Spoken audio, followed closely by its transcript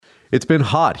It's been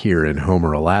hot here in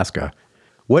Homer, Alaska.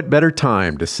 What better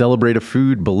time to celebrate a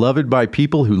food beloved by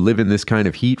people who live in this kind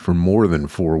of heat for more than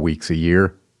 4 weeks a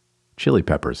year? Chili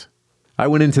peppers. I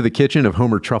went into the kitchen of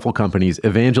Homer Truffle Company's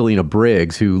Evangelina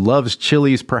Briggs, who loves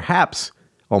chilies perhaps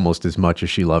almost as much as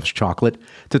she loves chocolate,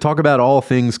 to talk about all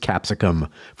things capsicum.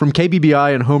 From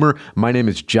KBBI and Homer, my name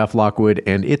is Jeff Lockwood,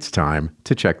 and it's time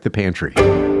to check the pantry.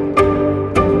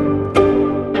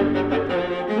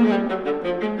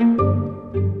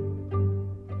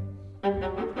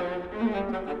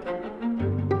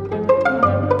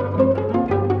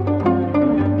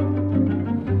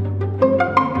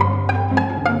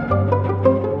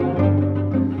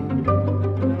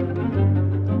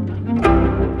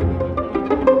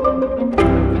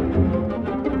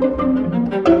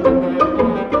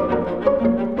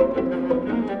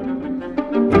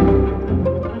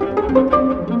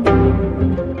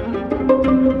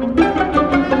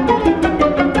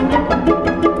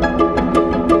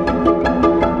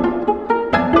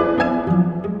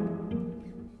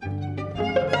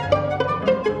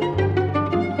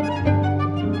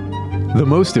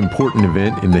 The most important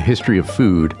event in the history of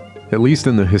food, at least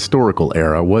in the historical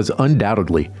era, was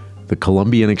undoubtedly the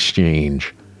Columbian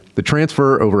Exchange, the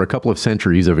transfer over a couple of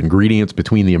centuries of ingredients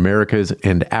between the Americas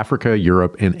and Africa,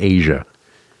 Europe, and Asia.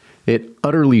 It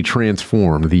utterly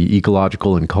transformed the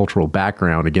ecological and cultural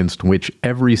background against which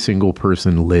every single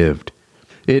person lived.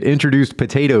 It introduced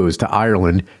potatoes to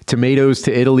Ireland, tomatoes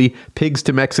to Italy, pigs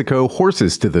to Mexico,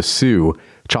 horses to the Sioux,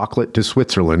 chocolate to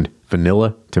Switzerland,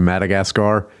 vanilla to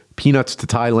Madagascar, peanuts to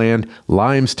Thailand,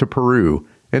 limes to Peru,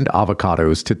 and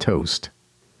avocados to toast.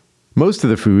 Most of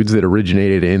the foods that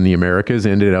originated in the Americas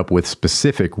ended up with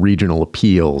specific regional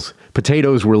appeals.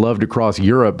 Potatoes were loved across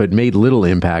Europe but made little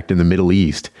impact in the Middle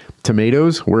East.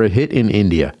 Tomatoes were a hit in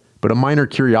India, but a minor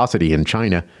curiosity in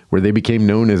China, where they became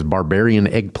known as barbarian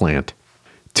eggplant.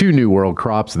 Two New World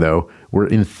crops, though, were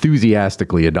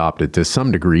enthusiastically adopted to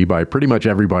some degree by pretty much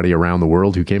everybody around the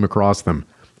world who came across them.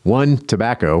 One,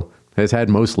 tobacco, has had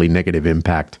mostly negative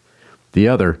impact. The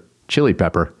other, chili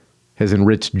pepper, has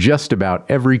enriched just about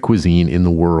every cuisine in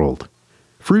the world.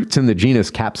 Fruits in the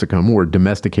genus Capsicum were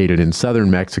domesticated in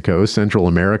southern Mexico, Central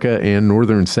America, and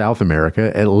northern South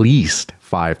America at least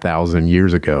 5,000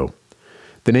 years ago.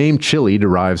 The name chili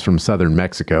derives from southern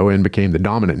Mexico and became the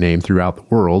dominant name throughout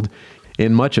the world.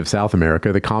 In much of South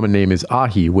America, the common name is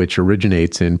ají, which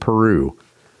originates in Peru.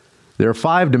 There are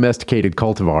 5 domesticated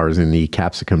cultivars in the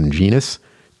Capsicum genus.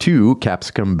 2,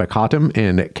 Capsicum baccatum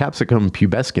and Capsicum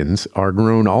pubescens, are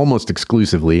grown almost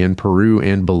exclusively in Peru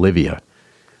and Bolivia.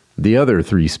 The other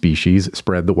 3 species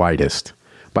spread the widest.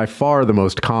 By far the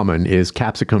most common is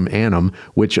Capsicum annum,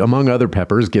 which among other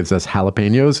peppers gives us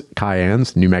jalapenos,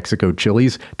 cayennes, New Mexico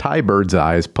chilies, Thai bird's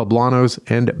eyes, poblanos,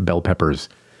 and bell peppers.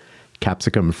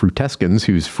 Capsicum frutescens,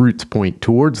 whose fruits point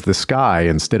towards the sky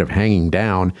instead of hanging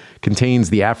down, contains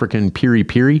the African piri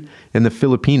piri and the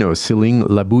Filipino siling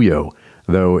labuyo,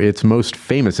 though its most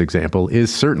famous example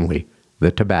is certainly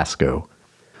the Tabasco.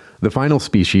 The final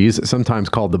species, sometimes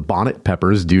called the bonnet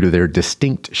peppers due to their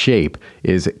distinct shape,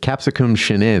 is Capsicum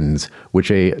chinense,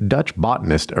 which a Dutch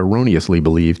botanist erroneously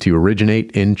believed to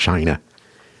originate in China.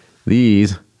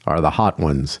 These are the hot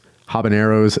ones: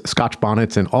 habaneros, Scotch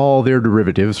bonnets, and all their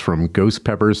derivatives from ghost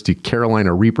peppers to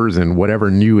Carolina Reapers and whatever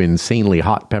new insanely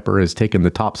hot pepper has taken the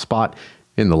top spot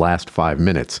in the last 5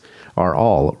 minutes, are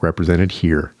all represented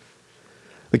here.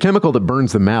 The chemical that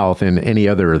burns the mouth and any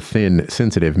other thin,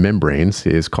 sensitive membranes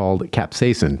is called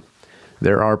capsaicin.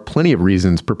 There are plenty of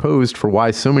reasons proposed for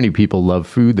why so many people love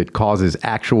food that causes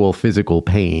actual physical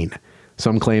pain.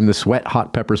 Some claim the sweat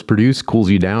hot peppers produce cools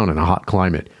you down in a hot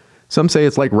climate. Some say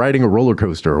it's like riding a roller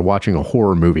coaster or watching a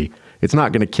horror movie. It's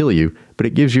not going to kill you, but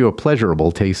it gives you a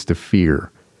pleasurable taste of fear.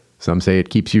 Some say it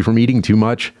keeps you from eating too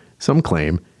much. Some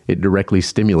claim it directly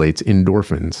stimulates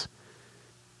endorphins.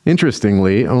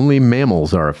 Interestingly, only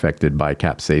mammals are affected by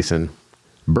capsaicin.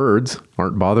 Birds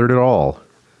aren't bothered at all.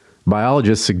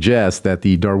 Biologists suggest that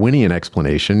the Darwinian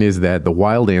explanation is that the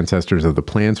wild ancestors of the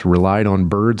plants relied on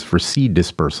birds for seed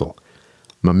dispersal.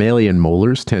 Mammalian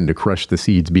molars tend to crush the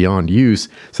seeds beyond use,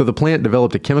 so the plant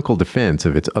developed a chemical defense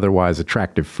of its otherwise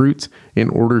attractive fruits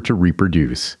in order to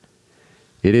reproduce.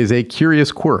 It is a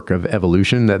curious quirk of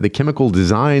evolution that the chemical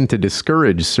designed to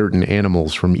discourage certain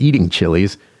animals from eating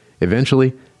chilies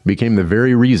eventually became the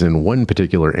very reason one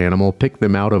particular animal picked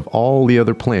them out of all the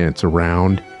other plants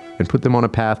around and put them on a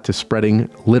path to spreading,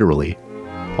 literally,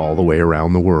 all the way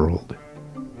around the world.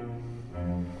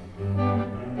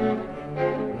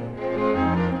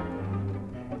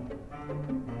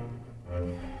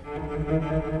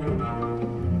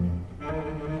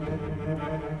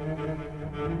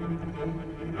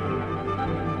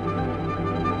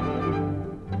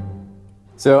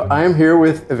 So I am here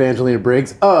with Evangelina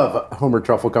Briggs of Homer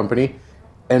Truffle Company,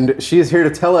 and she is here to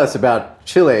tell us about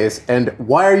chiles. And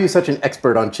why are you such an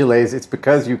expert on chiles? It's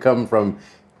because you come from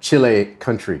Chile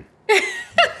country.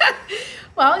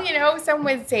 Well, some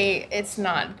would say it's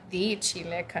not the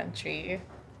Chile country.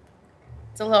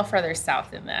 It's a little further south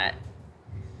than that.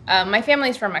 My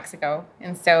family's from Mexico,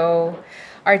 and so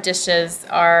our dishes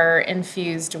are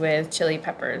infused with chili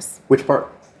peppers. Which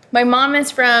part? My mom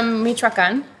is from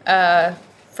Michoacan,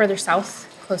 further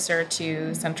south, closer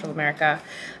to Central America.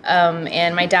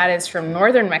 And my dad is from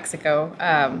northern Mexico,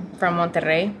 from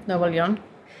Monterrey, Nuevo León.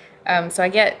 So I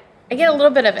get a little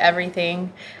bit of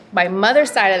everything. My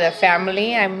mother's side of the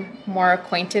family, I'm more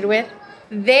acquainted with.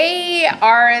 They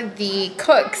are the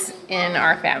cooks in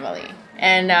our family.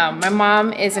 And my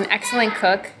mom is an excellent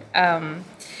cook.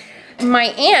 My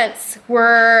aunts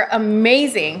were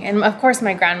amazing. And of course,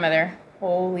 my grandmother.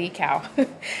 Holy cow.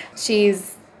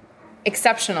 She's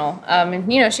exceptional.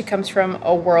 And, she comes from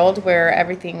a world where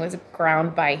everything was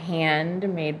ground by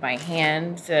hand, made by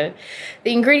hand. The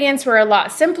ingredients were a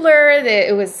lot simpler.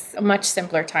 It was a much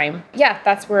simpler time. Yeah,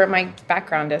 that's where my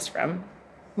background is from.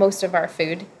 Most of our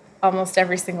food, almost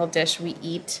every single dish we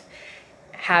eat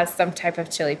has some type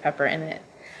of chili pepper in it.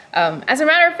 As a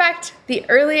matter of fact, the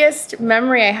earliest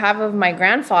memory I have of my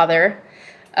grandfather,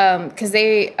 because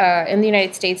they, in the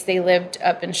United States, they lived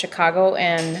up in Chicago,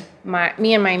 and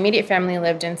me and my immediate family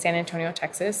lived in San Antonio,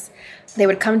 Texas. They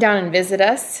would come down and visit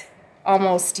us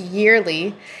almost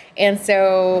yearly. And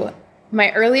so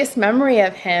my earliest memory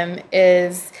of him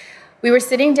is we were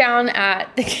sitting down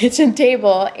at the kitchen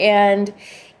table, and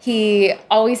he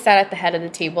always sat at the head of the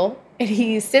table. And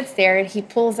he sits there and he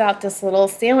pulls out this little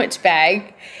sandwich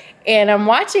bag, and I'm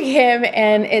watching him,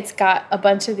 and it's got a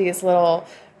bunch of these little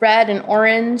red and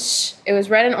orange. It was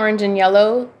red and orange and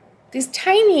yellow. These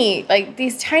tiny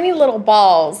little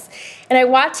balls. And I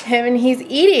watch him, and he's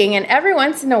eating, and every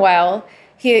once in a while,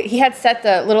 he had set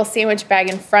the little sandwich bag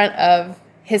in front of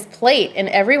his plate, and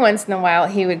every once in a while,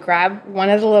 he would grab one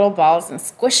of the little balls and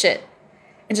squish it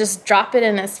and just drop it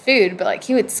in his food. But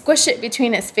he would squish it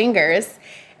between his fingers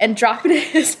and drop it in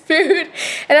his food.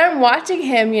 And I'm watching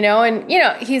him,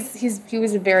 and he is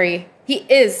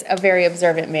a very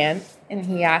observant man. And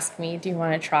he asked me, "Do you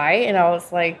want to try?" And I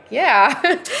was like, "Yeah."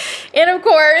 And of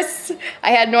course,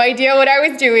 I had no idea what I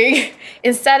was doing.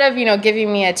 Instead of,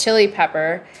 giving me a chili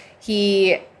pepper,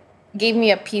 he gave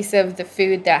me a piece of the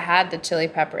food that had the chili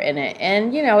pepper in it.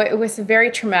 And, it was a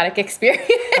very traumatic experience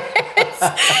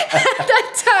at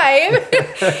that time.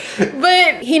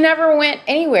 But he never went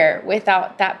anywhere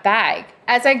without that bag.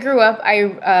 As I grew up,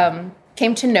 I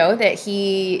came to know that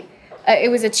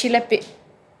it was a chile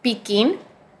piquin.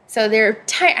 So they're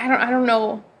tiny. I don't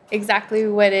know exactly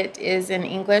what it is in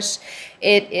English.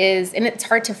 It is, and it's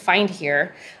hard to find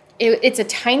here. It's a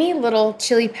tiny little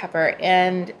chili pepper,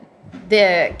 and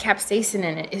the capsaicin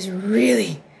in it is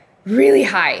really, really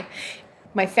high.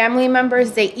 My family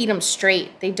members, they eat them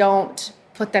straight. They don't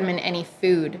put them in any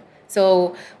food.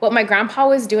 So what my grandpa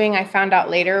was doing, I found out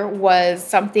later, was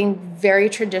something very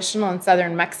traditional in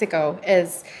southern Mexico.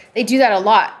 Is they do that a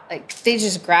lot. They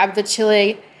just grab the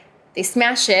chili, they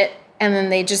smash it, and then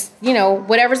they just,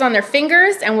 whatever's on their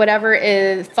fingers and whatever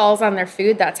falls on their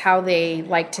food, that's how they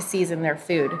like to season their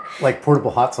food. Like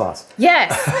portable hot sauce.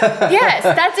 Yes,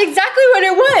 that's exactly what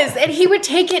it was. And he would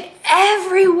take it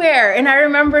everywhere. And I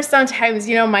remember sometimes,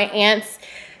 my aunts,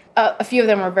 a few of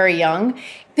them were very young,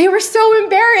 they were so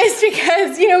embarrassed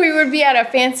because, we would be at a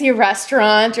fancy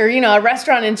restaurant or, a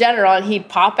restaurant in general, and he'd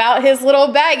pop out his little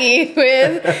baggie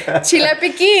with chile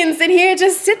piquins, and he would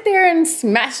just sit there and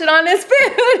smash it on his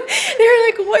food. They were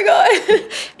like, "Oh my God."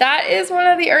 That is one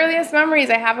of the earliest memories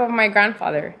I have of my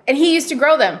grandfather. And he used to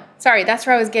grow them. Sorry, that's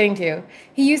where I was getting to.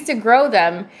 He used to grow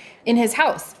them in his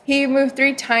house. He moved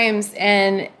 3 times,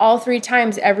 and all 3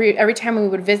 times, every time we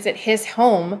would visit his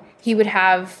home, he would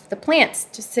have the plants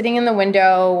just sitting in the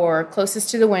window or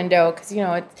closest to the window because,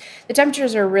 the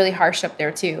temperatures are really harsh up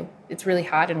there too. It's really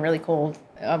hot and really cold,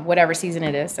 whatever season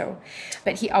it is. So,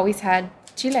 but he always had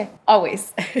chile,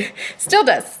 always. Still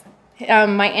does.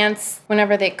 My aunts,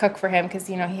 whenever they cook for him, because,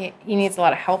 he needs a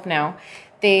lot of help now,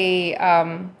 they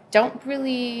don't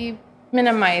really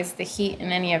minimize the heat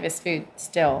in any of his food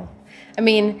still. I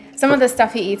mean, some of the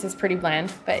stuff he eats is pretty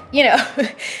bland, but,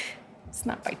 it's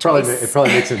not by choice. It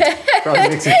probably makes him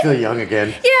feel young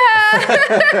again.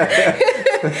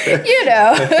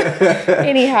 Yeah.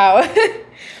 Anyhow.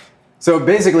 So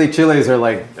basically, chiles are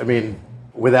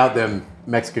without them,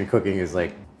 Mexican cooking is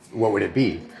what would it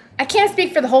be? I can't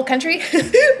speak for the whole country,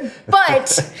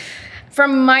 but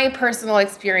From my personal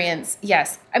experience,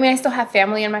 yes. I mean, I still have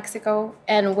family in Mexico,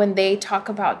 and when they talk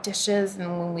about dishes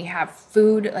and when we have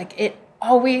food, like it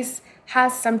always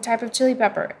has some type of chili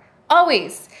pepper.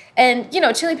 Always. And,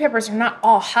 chili peppers are not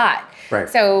all hot. Right.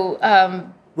 So,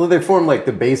 well, they form like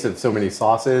the base of so many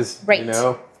sauces, right.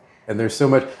 And there's so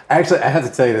much. Actually, I have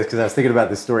to tell you this because I was thinking about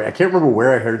this story. I can't remember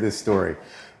where I heard this story.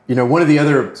 One of the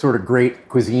other sort of great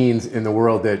cuisines in the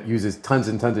world that uses tons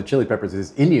and tons of chili peppers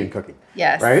is Indian cooking.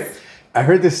 Yes. Right? I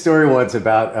heard this story once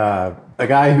about a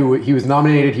guy who he was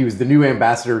nominated. He was the new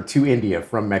ambassador to India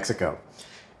from Mexico.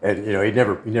 And, he'd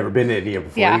never been to India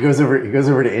before. Yeah. He goes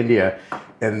over to India,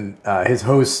 and his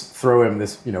hosts throw him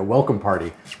this, welcome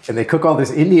party. And they cook all this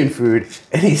Indian food,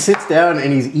 and he sits down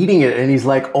and he's eating it, and he's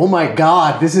like, oh my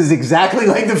God, this is exactly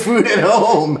like the food at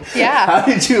home. Yeah. How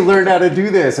did you learn how to do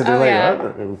this? And they're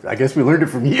yeah. I guess we learned it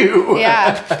from you.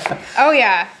 Yeah. Oh,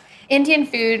 yeah. Indian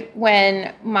food,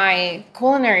 when my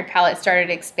culinary palate started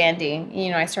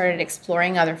expanding, I started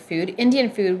exploring other food.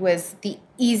 Indian food was the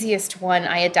easiest one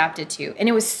I adapted to. And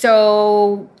it was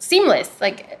so seamless.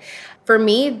 Like, for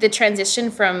me, the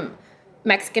transition from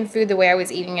Mexican food, the way I was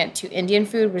eating it, to Indian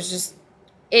food was just,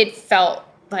 it felt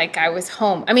like I was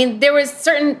home. I mean, there was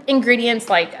certain ingredients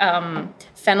like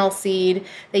fennel seed.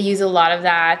 They use a lot of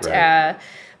that. Right.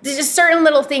 There's just certain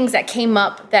little things that came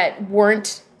up that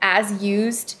weren't as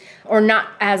used or not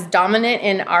as dominant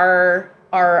in our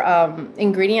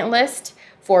ingredient list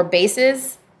for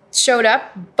bases showed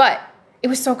up, but it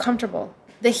was so comfortable.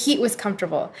 The heat was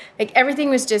comfortable. Like, everything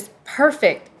was just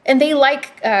perfect. And they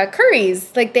like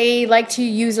curries. Like, they like to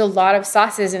use a lot of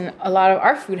sauces, and a lot of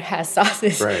our food has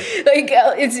sauces. Right. Like,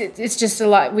 it's just a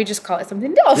lot. We just call it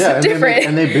something else, different.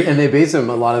 And they base them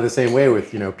a lot of the same way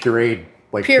with pureed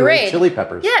chili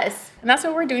peppers. Yes. And that's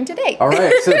what we're doing today. All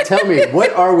right. So tell me,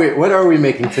 what are we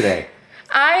making today?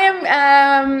 I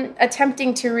am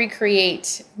attempting to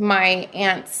recreate my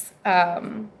aunt's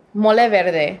mole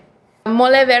verde.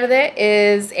 Mole verde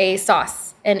is a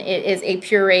sauce, and it is a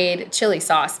pureed chili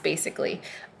sauce, basically.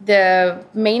 The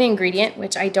main ingredient,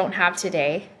 which I don't have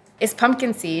today, is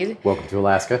pumpkin seed. Welcome to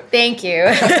Alaska. Thank you.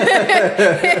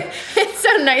 It's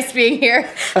so nice being here.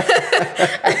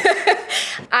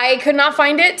 I could not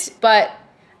find it, but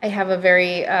I have a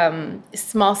very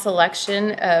small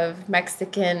selection of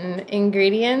Mexican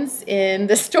ingredients in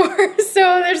the store,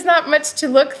 so there's not much to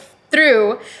look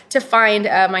through to find.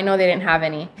 I know they didn't have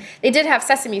any. They did have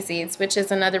sesame seeds, which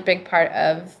is another big part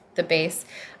of the base.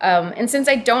 And since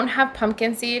I don't have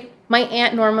pumpkin seed, my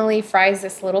aunt normally fries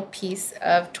this little piece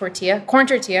of corn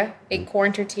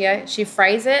tortilla. She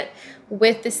fries it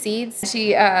with the seeds.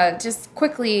 She just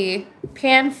quickly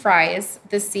pan fries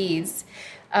the seeds.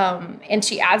 And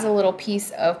she adds a little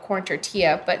piece of corn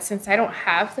tortilla. But since I don't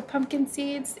have the pumpkin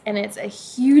seeds, and it's a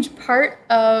huge part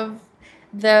of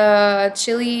the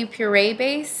chili puree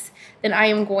base, then I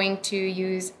am going to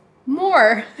use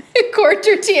more corn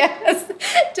tortillas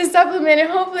to supplement it.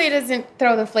 Hopefully it doesn't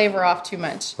throw the flavor off too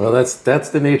much. Well, that's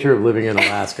the nature of living in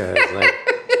Alaska. It's like,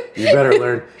 you better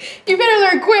learn. You better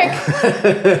learn quick.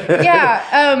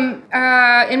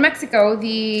 Yeah. In Mexico,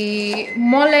 the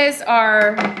moles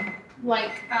are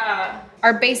like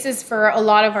our basis for a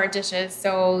lot of our dishes.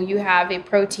 So you have a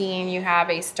protein, you have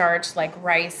a starch like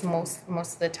rice most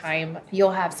of the time.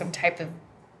 You'll have some type of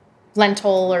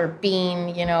lentil or bean,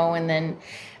 and then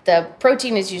the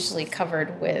protein is usually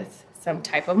covered with some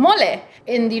type of mole.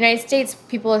 In the United States,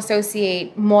 people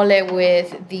associate mole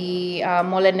with the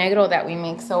mole negro that we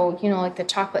make. So, like the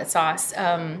chocolate sauce.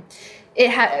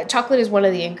 Chocolate is one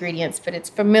of the ingredients, but it's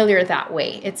familiar that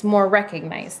way. It's more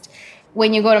recognized.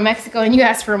 When you go to Mexico and you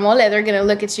ask for mole, they're going to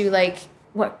look at you like,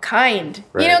 what kind?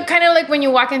 Right. Kind of like when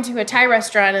you walk into a Thai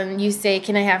restaurant and you say,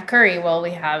 can I have curry? Well,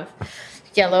 we have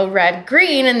yellow, red,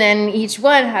 green, and then each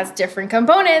one has different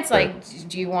components. Like,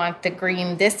 do you want the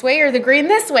green this way or the green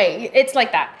this way? It's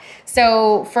like that.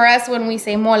 So for us, when we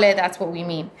say mole, that's what we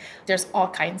mean. There's all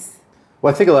kinds.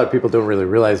 Well, I think a lot of people don't really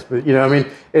realize, but,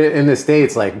 in the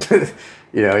States, like,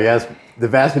 you ask the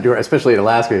vast majority, especially in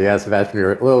Alaska, you ask the vast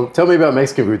majority, well, tell me about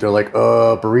Mexican food. They're like,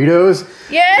 burritos?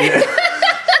 Yeah.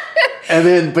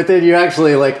 But then you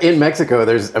actually, like, in Mexico,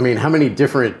 how many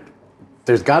different,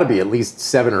 there's got to be at least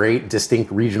 7 or 8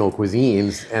 distinct regional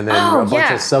cuisines, and then a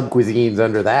bunch of sub-cuisines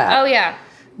under that. Oh, yeah.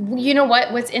 You know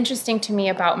what? What's interesting to me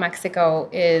about Mexico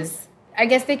is, I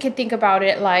guess they could think about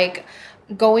it like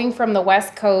going from the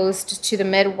West Coast to the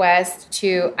Midwest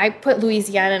to, I put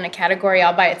Louisiana in a category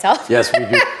all by itself. Yes, we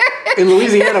do. In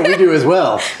Louisiana, we do as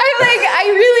well. I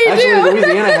really do.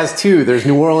 Louisiana has two. There's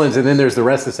New Orleans, and then there's the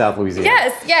rest of South Louisiana.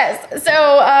 Yes.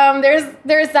 So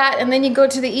there's that, and then you go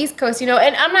to the East Coast, and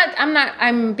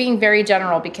I'm being very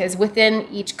general because within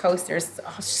each coast there's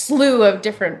a slew of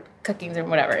different cookings and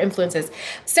whatever influences.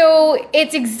 So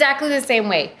it's exactly the same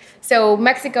way. So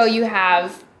Mexico, you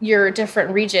have your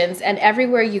different regions, and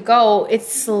everywhere you go,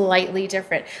 it's slightly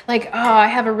different. Like, I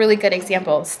have a really good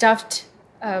example. Stuffed,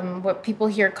 what people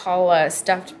here call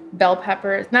stuffed bell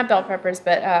peppers, not bell peppers,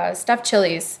 but stuffed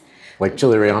chilies. Like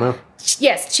chile relleno?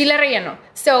 Yes, chile relleno.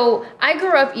 So I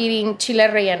grew up eating chile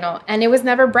relleno, and it was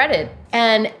never breaded.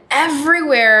 And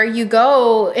everywhere you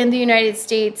go in the United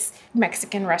States,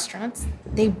 Mexican restaurants,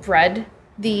 they bread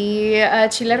the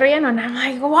chile relleno, and I'm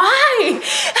like, why?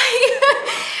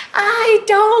 I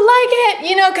don't like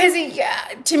it,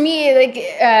 because to me, like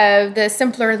the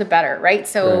simpler the better, right?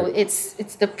 So right.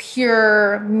 It's the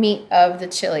pure meat of the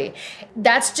chili.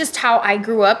 That's just how I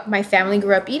grew up. My family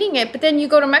grew up eating it. But then you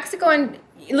go to Mexico, and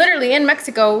literally in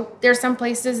Mexico, there's some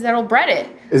places that'll bread it.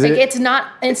 It's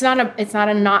not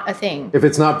a thing. If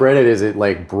it's not breaded, is it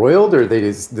like broiled, or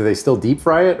do they still deep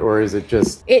fry it, or is it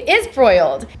just? It is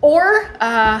broiled. Or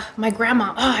my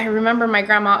grandma. Oh, I remember my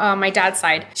grandma. My dad's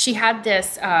side. She had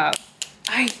this.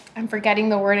 I'm forgetting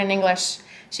the word in English.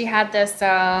 She had this.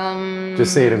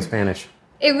 Just say it in Spanish.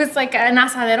 It was like an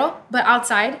asadero, but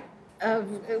outside.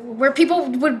 Where people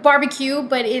would barbecue,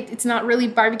 but it's not really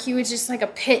barbecue. It's just like a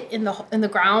pit in the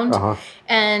ground,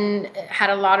 and it had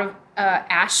a lot of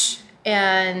ash.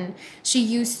 And she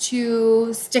used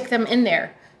to stick them in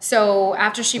there. So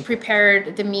after she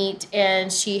prepared the meat,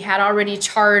 and she had already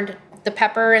charred the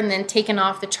pepper and then taken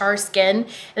off the char skin, and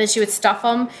then she would stuff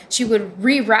them. She would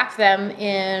rewrap them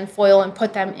in foil and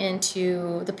put them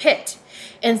into the pit,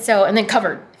 and then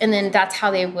covered. And then that's how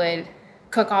they would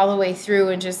cook all the way through,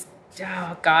 and just.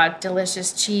 Oh God,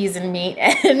 delicious cheese and meat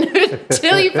and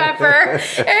chili pepper.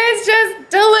 It's just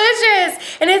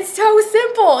delicious. And it's so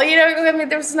simple. I mean,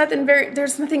 there's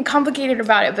nothing complicated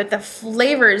about it, but the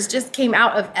flavors just came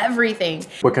out of everything.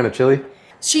 What kind of chili?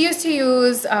 She used to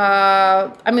use,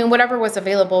 whatever was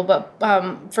available, but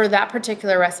for that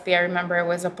particular recipe, I remember it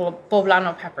was a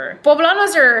poblano pepper.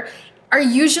 Poblanos are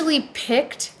usually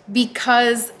picked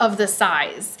because of the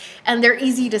size, and they're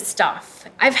easy to stuff.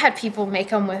 I've had people make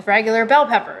them with regular bell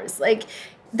peppers. Like,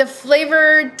 the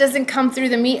flavor doesn't come through,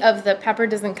 the meat of the pepper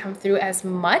doesn't come through as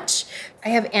much. I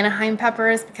have Anaheim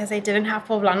peppers because I didn't have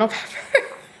poblano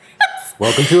peppers.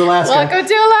 Welcome to Alaska. Welcome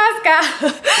to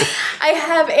Alaska. I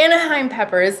have Anaheim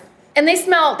peppers, and they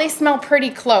smell pretty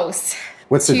close.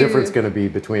 What's the difference going to be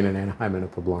between an Anaheim and a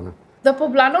poblano? The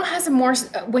poblano has more,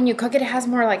 when you cook it, it has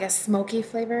more like a smoky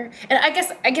flavor. And I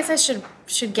guess I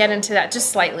should get into that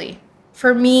just slightly.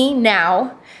 For me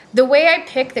now, the way I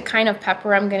pick the kind of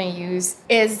pepper I'm going to use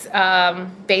is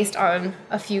based on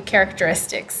a few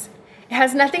characteristics. It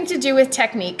has nothing to do with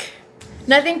technique,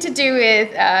 nothing to do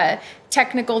with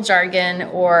technical jargon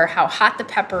or how hot the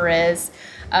pepper is,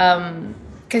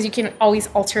 because you can always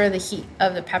alter the heat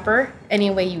of the pepper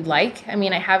any way you like. I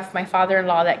mean, I have my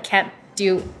father-in-law that can't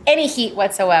do any heat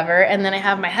whatsoever, and then I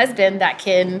have my husband that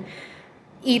can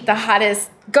eat the hottest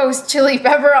ghost chili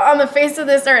pepper on the face of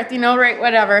this earth, right,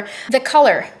 whatever. The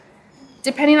color,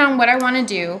 depending on what I want to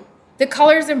do, the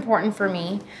color is important for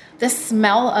me. The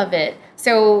smell of it.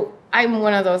 So I'm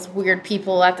one of those weird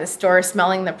people at the store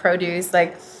smelling the produce,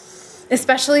 like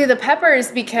especially the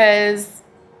peppers, because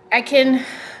I can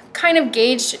kind of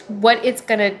gauge what it's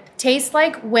gonna taste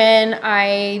like when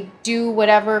I do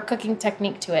whatever cooking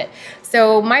technique to it.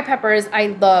 So my peppers, I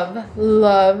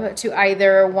love to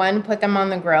either one, put them on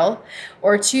the grill,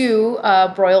 or two,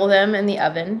 broil them in the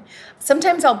oven.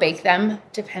 Sometimes I'll bake them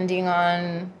depending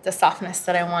on the softness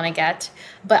that I want to get,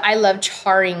 but I love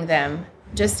charring them,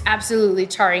 just absolutely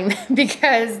charring them,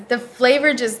 because the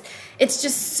flavor it's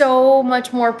just so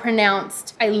much more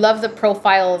pronounced. I love the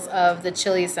profiles of the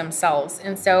chilies themselves.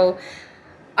 And so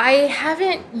I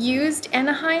haven't used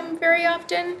Anaheim very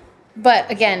often,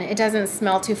 but again, it doesn't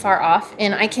smell too far off,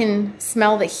 and I can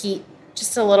smell the heat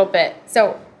just a little bit.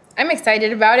 So I'm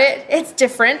excited about it. It's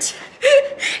different.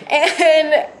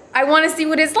 And I want to see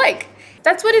what it's like.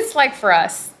 That's what it's like for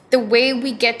us. The way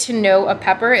we get to know a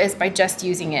pepper is by just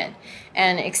using it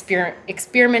and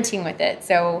experimenting with it.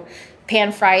 So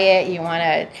pan fry it, you want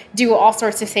to do all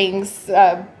sorts of things,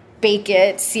 bake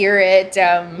it, sear it,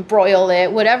 broil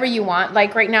it, whatever you want.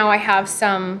 Like right now I have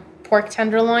some pork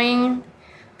tenderloin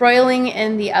broiling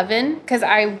in the oven because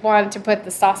I wanted to put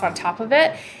the sauce on top of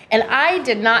it. And I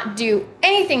did not do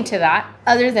anything to that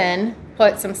other than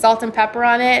put some salt and pepper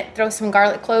on it, throw some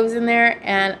garlic cloves in there,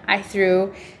 and I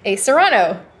threw a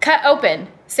serrano cut open.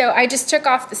 So I just took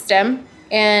off the stem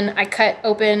and I cut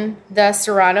open the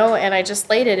serrano and I just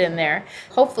laid it in there.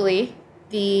 Hopefully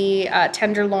the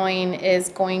tenderloin is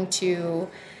going to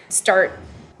start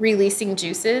releasing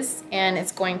juices, and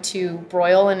it's going to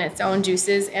broil in its own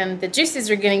juices, and the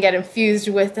juices are going to get infused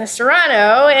with the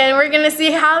serrano, and we're going to see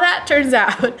how that turns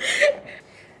out.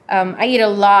 I eat a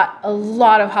lot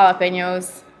of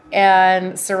jalapenos,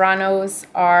 and serranos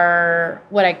are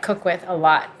what I cook with a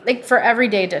lot, like for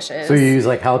everyday dishes. So you use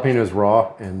like jalapenos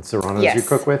raw and serranos you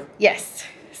cook with? Yes.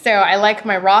 So I like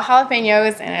my raw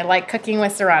jalapenos, and I like cooking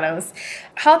with serranos.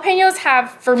 Jalapenos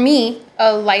have, for me,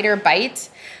 a lighter bite.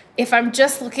 If I'm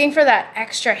just looking for that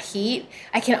extra heat,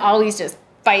 I can always just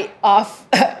bite off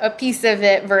a piece of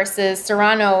it, versus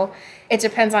serrano. It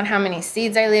depends on how many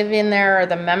seeds I leave in there, or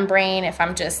the membrane, if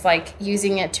I'm just like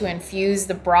using it to infuse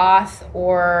the broth,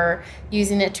 or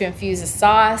using it to infuse a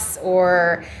sauce,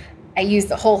 or I use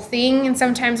the whole thing, and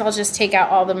sometimes I'll just take out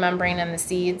all the membrane and the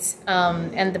seeds,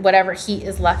 and whatever heat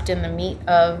is left in the meat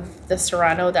of the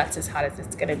serrano, that's as hot as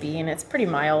it's going to be, and it's pretty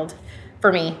mild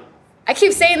for me. I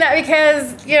keep saying that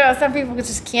because, you know, some people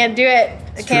just can't do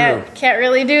it. Can't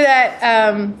really do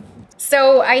that.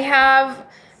 So I have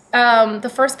the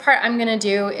first part I'm going to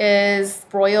do is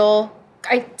broil.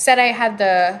 I said I had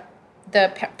the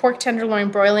pork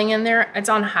tenderloin broiling in there. It's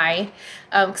on high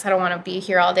because I don't want to be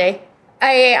here all day.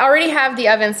 I already have the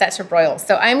oven set to broil.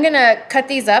 So I'm going to cut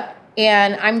these up,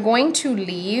 and I'm going to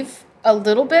leave a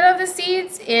little bit of the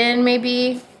seeds in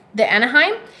maybe the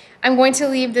Anaheim. I'm going to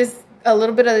leave a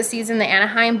little bit of the seeds in the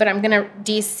Anaheim, but I'm going to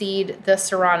de-seed the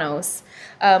serranos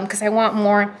because I want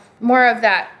more of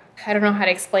that. I don't know how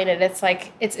to explain it. It's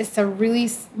like it's a really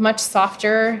much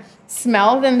softer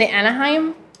smell than the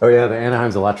Anaheim. Oh yeah, the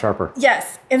Anaheim's a lot sharper.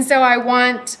 Yes, and so I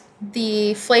want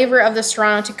the flavor of the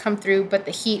serrano to come through, but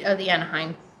the heat of the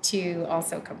Anaheim to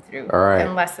also come through. All right.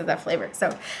 And less of that flavor.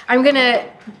 So I'm going to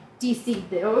de-seed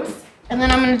those, and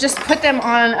then I'm going to just put them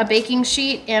on a baking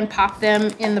sheet and pop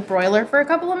them in the broiler for a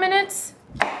couple of minutes.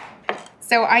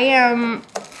 So I am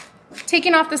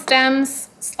taking off the stems,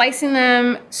 slicing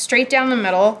them straight down the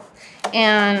middle,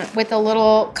 and with a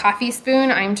little coffee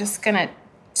spoon, I'm just going to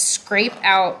scrape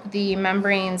out the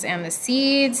membranes and the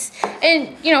seeds.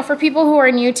 And, you know, for people who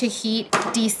are new to heat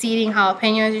de-seeding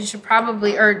jalapenos, you should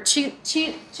probably, or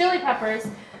chili peppers,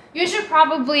 you should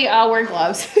probably wear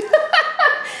gloves.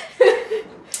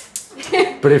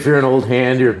 But if you're an old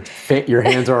hand, your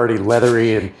hands are already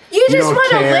leathery, and you just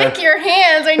want to lick your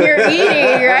hands when you're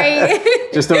eating, right?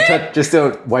 Just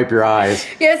don't wipe your eyes.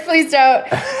 Yes, please don't.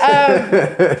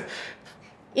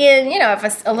 And, you know,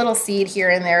 if a little seed here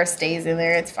and there stays in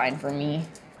there, it's fine for me.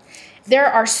 There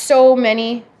are so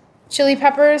many chili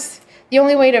peppers. The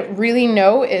only way to really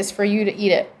know is for you to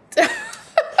eat it.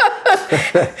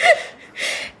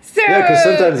 Yeah, because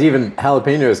sometimes even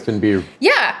jalapenos can be...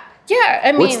 Yeah,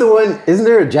 I mean... What's the one... Isn't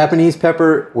there a Japanese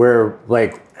pepper where,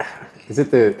 like... Is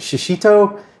it the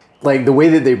shishito? Like, the way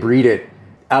that they breed it,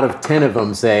 out of 10 of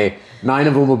them, say, 9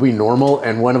 of them will be normal,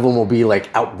 and 1 of them will be,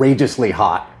 like, outrageously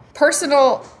hot.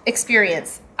 Personal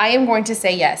experience, I am going to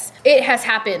say yes. It has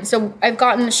happened. So I've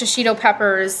gotten shishito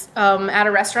peppers at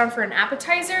a restaurant for an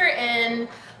appetizer, and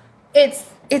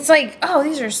it's like, oh,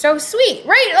 these are so sweet,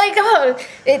 right? Like, oh,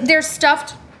 they're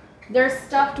stuffed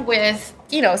with,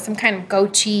 you know, some kind of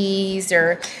goat cheese,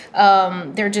 or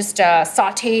they're just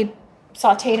sautéed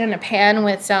in a pan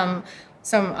with some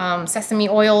sesame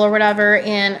oil or whatever.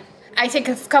 And I take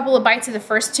a couple of bites of the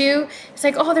first 2. It's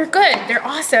like, oh, they're good, they're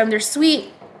awesome, they're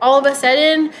sweet. All of a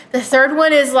sudden, the third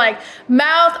one is like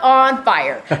mouth on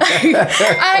fire.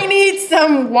 I need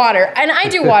some water. And I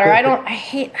do water. I don't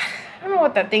know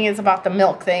what that thing is about the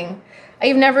milk thing.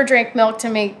 I've never drank milk to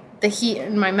make the heat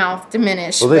in my mouth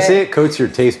diminish. Well, they say it coats your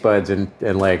taste buds and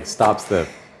like stops the...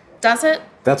 Does it?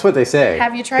 That's what they say.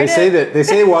 Have you tried it? They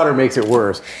say water makes it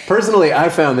worse. Personally, I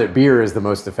found that beer is the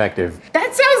most effective.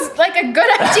 That sounds like a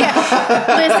good idea.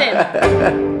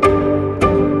 Listen.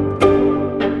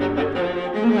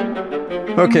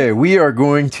 Okay, we are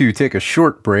going to take a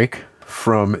short break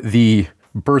from the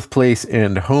birthplace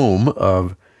and home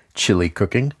of chili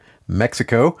cooking,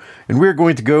 Mexico, and we're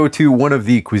going to go to one of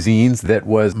the cuisines that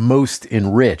was most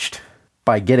enriched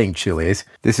by getting chilies.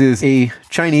 This is a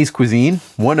Chinese cuisine,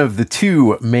 one of the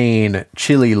 2 main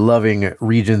chili-loving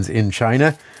regions in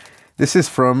China. This is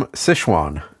from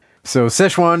Sichuan. So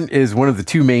Sichuan is one of the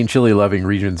 2 main chili-loving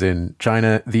regions in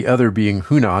China, the other being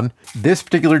Hunan. This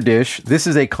particular dish, this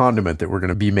is a condiment that we're going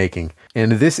to be making,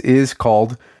 and this is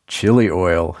called chili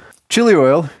oil. Chili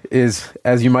oil is,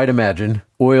 as you might imagine,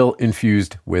 oil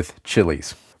infused with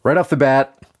chilies. Right off the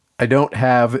bat, I don't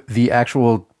have the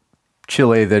actual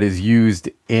chili that is used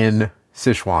in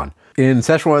Sichuan. In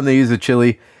Sichuan, they use a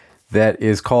chili that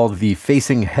is called the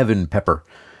Facing Heaven pepper.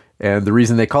 And the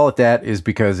reason they call it that is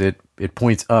because it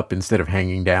points up instead of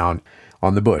hanging down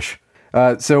on the bush.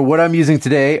 So what I'm using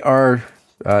today are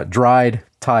dried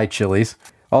Thai chilies.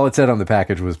 All it said on the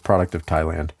package was product of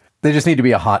Thailand. They just need to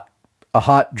be a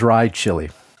hot dried chili,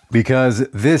 because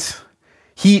this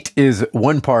heat is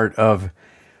one part of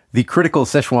the critical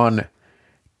Szechuan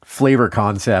flavor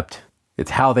concept.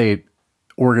 It's how they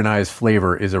organize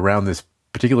flavor is around this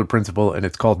particular principle, and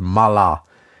it's called mala.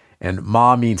 And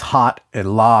ma means hot,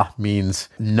 and la means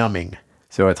numbing.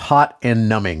 So it's hot and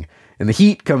numbing. And the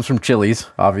heat comes from chilies,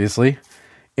 obviously.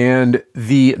 And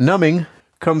the numbing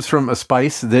comes from a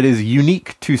spice that is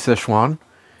unique to Szechuan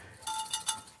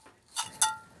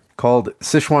called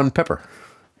Sichuan pepper.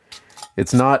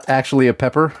 It's not actually a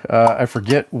pepper. I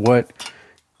forget what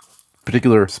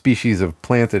particular species of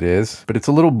plant it is, but it's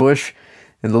a little bush,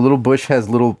 and the little bush has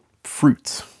little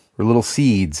fruits or little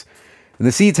seeds. And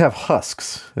the seeds have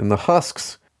husks, and the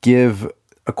husks give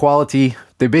a quality.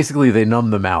 They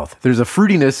numb the mouth. There's a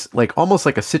fruitiness, like almost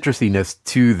like a citrusiness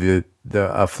to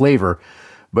the flavor,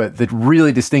 but the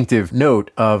really distinctive note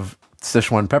of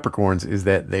Sichuan peppercorns is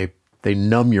that they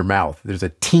numb your mouth. There's a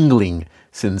tingling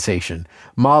sensation.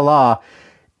 Mala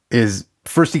is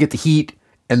first you get the heat,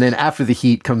 and then after the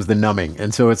heat comes the numbing.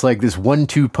 And so it's like this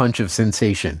 1-2 punch of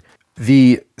sensation.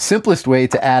 The simplest way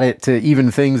to add it to even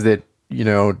things that,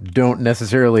 don't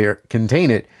necessarily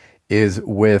contain it is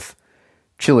with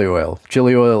chili oil.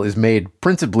 Chili oil is made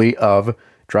principally of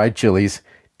dried chilies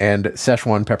and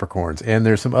Szechuan peppercorns. And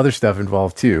there's some other stuff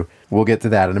involved too. We'll get to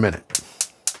that in a minute.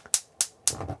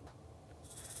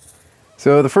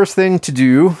 So the first thing to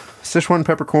do, Szechuan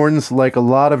peppercorns, like a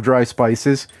lot of dry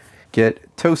spices,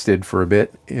 get toasted for a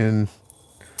bit in,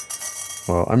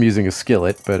 well, I'm using a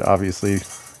skillet, but obviously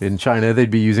in China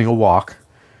they'd be using a wok.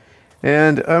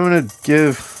 And I'm going to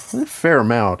give a fair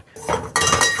amount.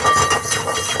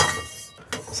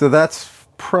 So that's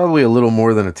probably a little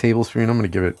more than a tablespoon. I'm going to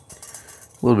give it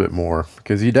a little bit more,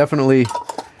 because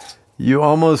you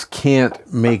almost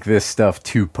can't make this stuff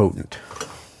too potent.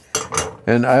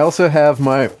 And I also have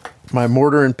my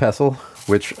mortar and pestle,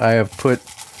 which I have put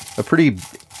a pretty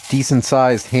decent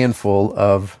sized handful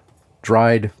of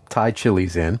dried Thai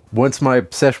chilies in. Once my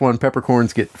Szechuan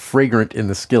peppercorns get fragrant in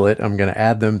the skillet, I'm going to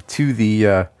add them to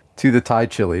the Thai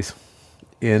chilies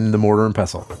in the mortar and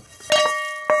pestle.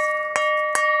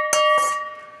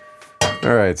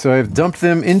 All right, so I've dumped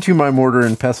them into my mortar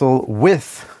and pestle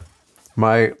with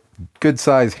my good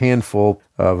sized handful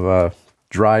of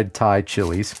dried Thai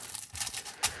chilies.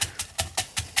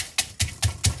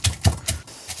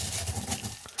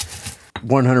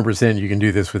 %, you can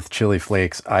do this with chili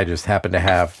flakes. I just happen to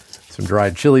have some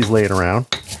dried chilies laying around.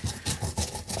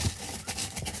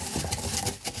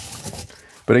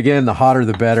 But again, the hotter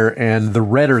the better, and the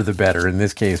redder the better in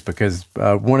this case, because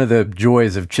one of the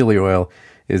joys of chili oil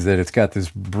is that it's got this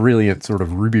brilliant sort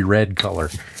of ruby red color.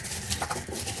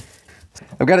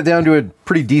 I've got it down to a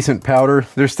pretty decent powder.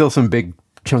 There's still some big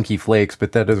chunky flakes,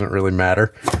 but that doesn't really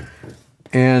matter.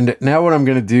 And now what I'm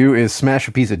going to do is smash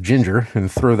a piece of ginger and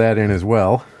throw that in as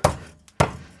well.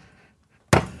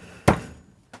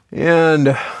 And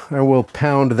I will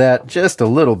pound that just a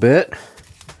little bit.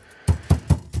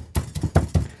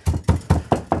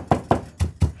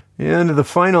 And the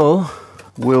final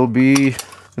will be,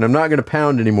 and I'm not going to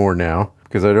pound anymore now,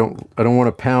 because I don't want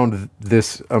to pound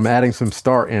this. I'm adding some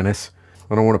star anise.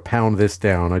 I don't want to pound this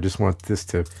down. I just want this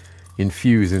to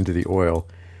infuse into the oil.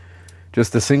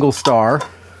 Just a single star.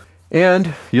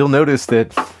 And you'll notice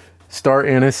that star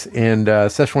anise and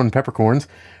Szechuan peppercorns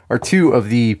are two of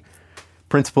the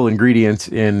principal ingredients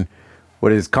in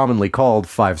what is commonly called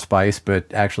 5-spice, but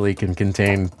actually can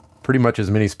contain pretty much as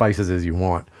many spices as you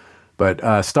want.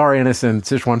 But star anise and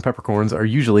Szechuan peppercorns are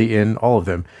usually in all of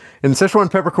them. And Szechuan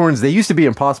peppercorns, they used to be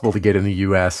impossible to get in the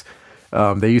U.S.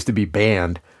 They used to be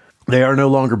banned. They are no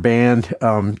longer banned.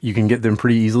 You can get them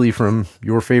pretty easily from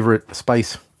your favorite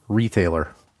spice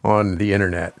retailer on the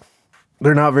internet.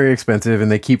 They're not very expensive,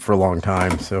 and they keep for a long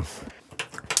time. So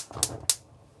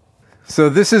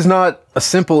this is not a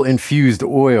simple infused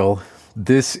oil.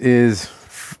 This is,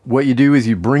 what you do is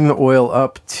you bring the oil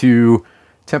up to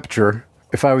temperature.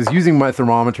 If I was using my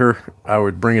thermometer, I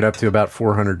would bring it up to about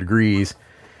 400 degrees.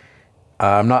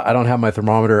 I don't have my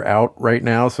thermometer out right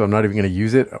now, so I'm not even going to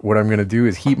use it. What I'm going to do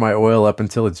is heat my oil up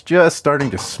until it's just starting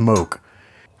to smoke.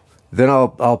 Then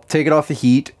I'll take it off the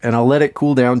heat, and I'll let it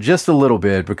cool down just a little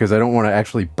bit, because I don't want to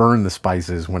actually burn the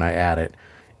spices when I add it.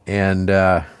 And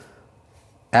add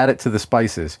it to the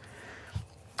spices.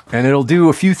 And it'll do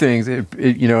a few things.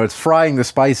 It's frying the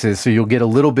spices, so you'll get a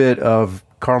little bit of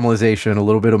caramelization, a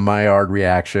little bit of Maillard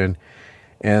reaction,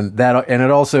 And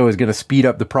it also is going to speed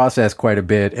up the process quite a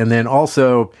bit. And then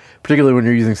also, particularly when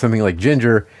you're using something like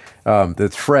ginger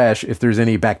that's fresh, if there's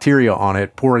any bacteria on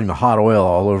it, pouring the hot oil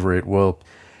all over it will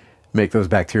make those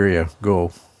bacteria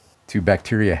go to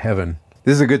bacteria heaven.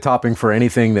 This is a good topping for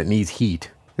anything that needs heat.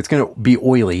 It's going to be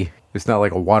oily. It's not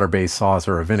like a water-based sauce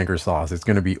or a vinegar sauce. It's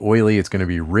going to be oily, it's going to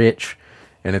be rich,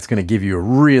 and it's going to give you a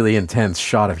really intense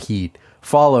shot of heat,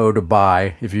 followed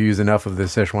by, if you use enough of the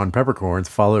Szechuan peppercorns,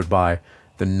 followed by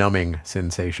the numbing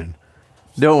sensation.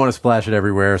 Don't want to splash it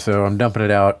everywhere, so I'm dumping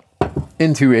it out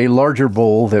into a larger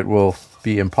bowl that will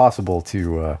be impossible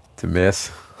to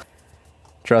miss.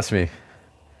 Trust me,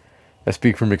 I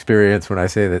speak from experience when I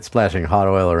say that splashing hot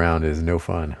oil around is no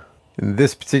fun. And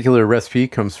this particular recipe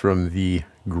comes from the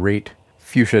great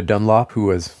Fuchsia Dunlop, who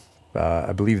was,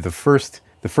 I believe, the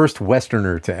first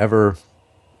Westerner to ever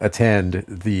attend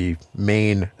the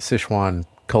main Sichuan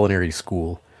culinary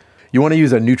school. You want to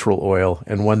use a neutral oil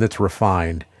and one that's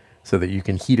refined so that you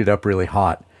can heat it up really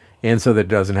hot and so that it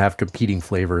doesn't have competing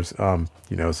flavors.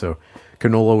 So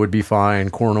canola would be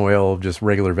fine, corn oil, just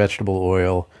regular vegetable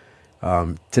oil.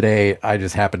 Today, I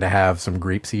just happen to have some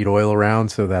grapeseed oil around,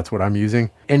 so that's what I'm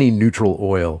using. Any neutral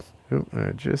oil. Oh,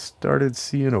 I just started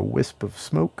seeing a wisp of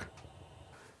smoke.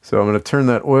 So I'm going to turn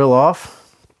that oil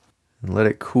off and let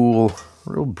it cool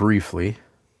real briefly.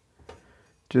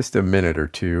 Just a minute or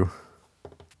two.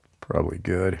 Probably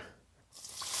good.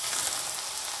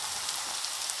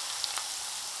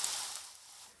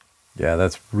 Yeah,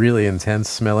 that's really intense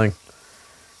smelling.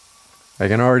 I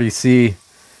can already see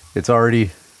it's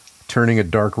already turning a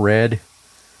dark red.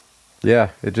 Yeah,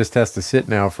 it just has to sit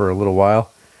now for a little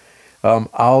while.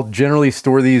 I'll generally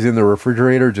store these in the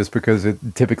refrigerator just because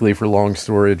typically for long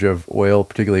storage of oil,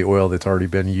 particularly oil that's already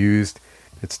been used,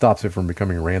 it stops it from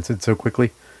becoming rancid so quickly.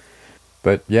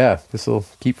 But yeah, this will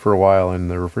keep for a while in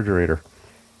the refrigerator.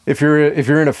 If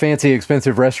you're in a fancy,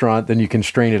 expensive restaurant, then you can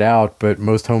strain it out, but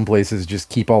most home places just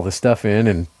keep all the stuff in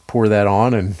and pour that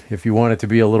on. And if you want it to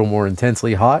be a little more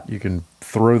intensely hot, you can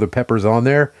throw the peppers on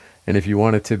there. And if you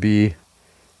want it to be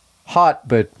hot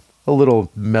but a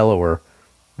little mellower,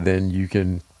 then you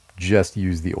can just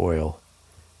use the oil.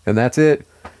 And that's it.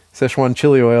 Szechuan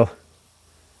chili oil.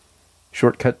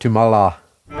 Shortcut to Mala.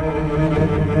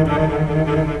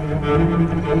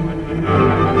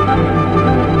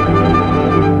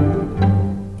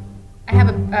 I have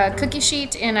a cookie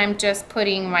sheet, and I'm just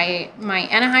putting my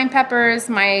Anaheim peppers,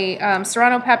 my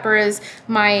serrano peppers,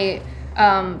 my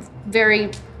very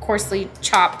coarsely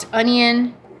chopped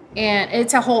onion, and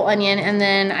it's a whole onion, and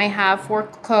then I have 4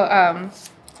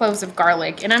 cloves of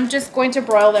garlic, and I'm just going to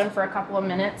broil them for a couple of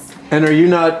minutes. And are you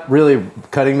not really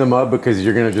cutting them up because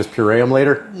you're going to just puree them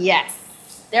later? Yes.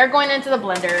 They're going into the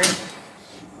blender.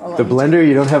 The blender?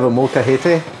 You don't have a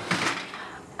molcajete?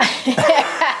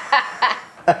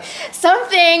 Some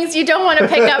things you don't want to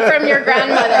pick up from your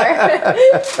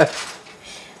grandmother.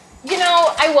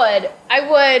 I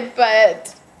would,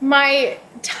 but my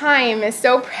time is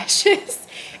so precious,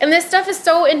 and this stuff is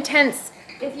so intense.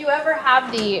 If you ever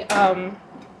have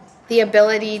the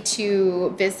ability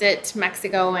to visit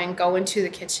Mexico and go into the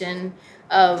kitchen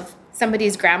of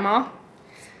somebody's grandma,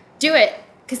 do it,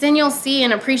 because then you'll see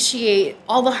and appreciate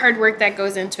all the hard work that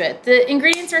goes into it. The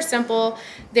ingredients are simple.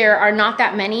 There are not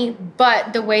that many,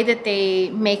 but the way that they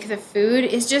make the food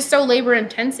is just so labor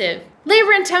intensive.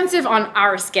 Labor intensive on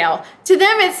our scale. To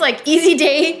them, it's like easy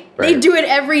day. Right. They do it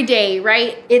every day,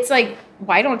 right? It's like,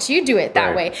 why don't you do it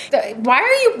that way? Why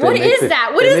are you, what is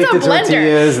that? What is a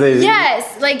blender?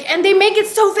 Yes, and they make it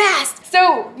so fast.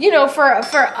 So,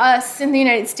 for us in the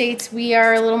United States, we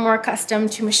are a little more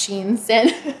accustomed to machines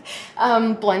and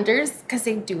blenders because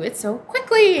they do it so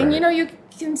quickly. Right. And, you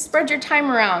can spread your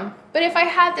time around. But if I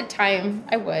had the time,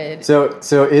 I would. So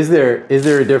is there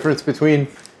a difference between,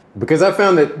 because I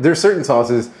found that there's certain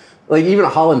sauces, like even a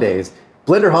hollandaise,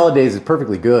 blender hollandaise is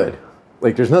perfectly good.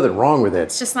 Like, there's nothing wrong with it.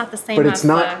 It's just not the same. But it's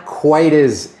not quite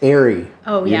as airy.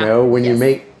 Oh, yeah. When you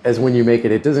make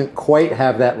it. It doesn't quite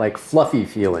have that, like, fluffy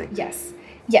feeling. Yes.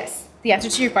 Yes. The answer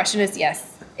to your question is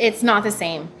yes. It's not the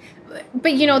same.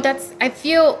 But, I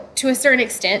feel to a certain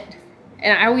extent,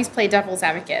 and I always play devil's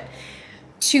advocate,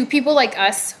 to people like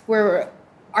us where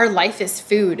our life is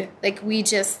food. Like, we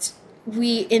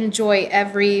enjoy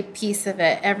every piece of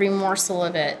it, every morsel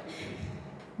of it.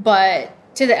 But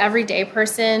to the everyday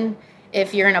person,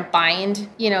 if you're in a bind,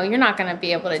 you're not going to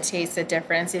be able to taste the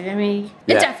difference. It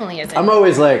definitely isn't. I'm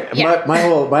always like,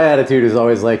 my attitude is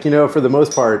always like, for the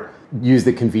most part, use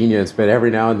the convenience, but every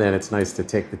now and then it's nice to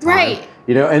take the time. Right.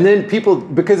 And then people,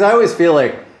 because I always feel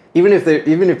like, even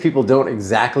if people don't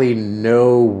exactly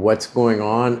know what's going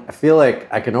on, I feel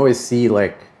like I can always see,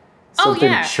 like, something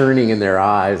yeah. churning in their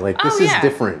eyes. Like, this is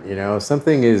different, you know?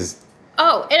 Something is...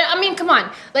 Oh, and I mean, come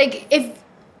on. Like, if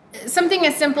something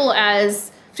as simple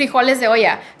as frijoles de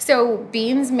olla. So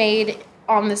beans made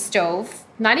on the stove,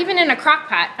 not even in a crock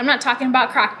pot. I'm not talking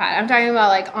about crock pot. I'm talking about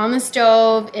like on the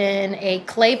stove in a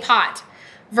clay pot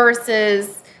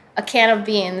versus a can of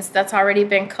beans that's already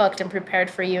been cooked and prepared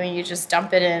for you, and you just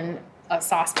dump it in a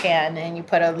saucepan and you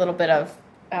put a little bit of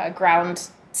ground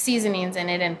seasonings in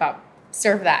it and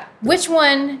serve that. Which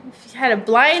one, if you had a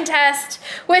blind test,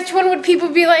 which one would people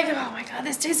be like, oh my God,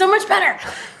 this tastes so much better?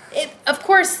 Of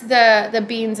course, the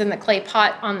beans in the clay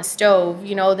pot on the stove,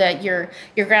 you know, that your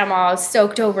grandma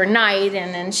soaked overnight,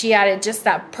 and then she added just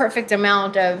that perfect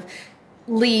amount of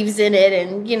leaves in it,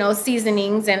 and, you know,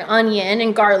 seasonings and onion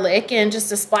and garlic and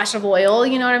just a splash of oil,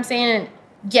 you know what I'm saying? And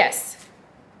yes,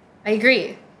 I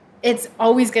agree. It's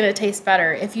always going to taste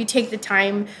better if you take the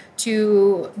time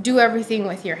to do everything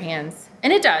with your hands.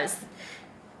 And it does.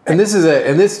 And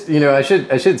this, you know, I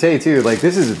should say too, like,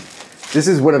 this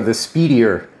is one of the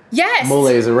speedier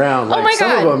moles around. Like, oh my God.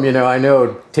 Some of them, you know, I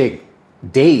know take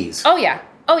days. Oh yeah.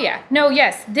 No,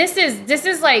 yes. This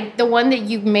is like the one that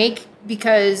you make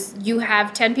because you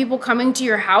have 10 people coming to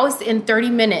your house in 30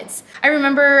 minutes. I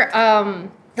remember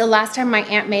the last time my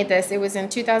aunt made this, it was in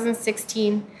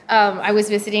 2016. I was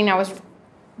visiting, I was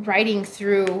riding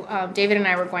through, David and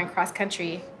I were going cross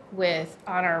country on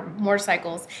our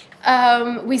motorcycles.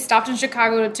 We stopped in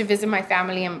Chicago to visit my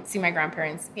family and see my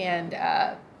grandparents. And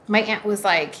my aunt was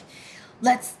like,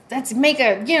 let's make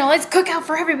let's cook out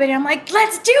for everybody. I'm like,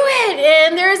 let's do it.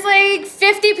 And there's like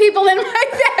 50 people in my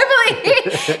family.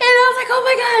 And I was like, oh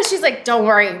my gosh. She's like, don't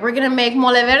worry, we're going to make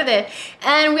mole verde.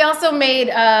 And we also made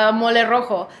mole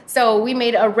rojo. So we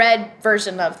made a red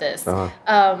version of this.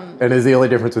 And is the only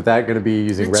difference with that going to be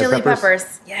using red chili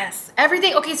peppers? Yes.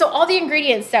 Everything. Okay, so all the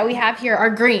ingredients that we have here are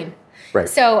green. Right.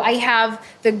 So I have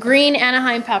the green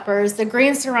Anaheim peppers, the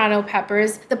green Serrano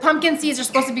peppers. The pumpkin seeds are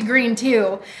supposed to be green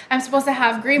too. I'm supposed to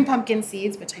have green pumpkin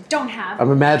seeds, which I don't have.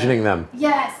 I'm imagining them.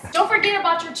 Yes. Don't forget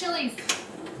about your chilies.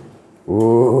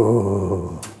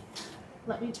 Ooh.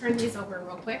 Let me turn these over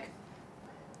real quick.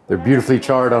 They're beautifully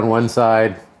charred on one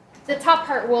side. The top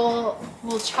part will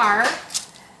char.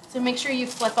 So make sure you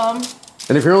flip them.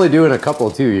 And if you're only doing a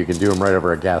couple too, you can do them right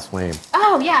over a gas flame.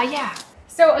 Oh, yeah.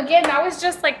 So again, that was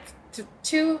just like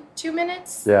 2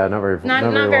 minutes. Yeah, not very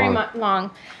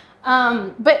long.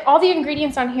 But all the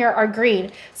ingredients on here are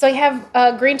green. So I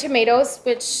have green tomatoes,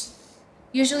 which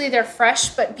usually they're fresh,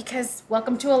 but because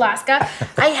welcome to Alaska,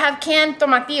 I have canned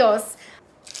tomatillos.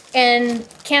 And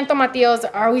canned tomatillos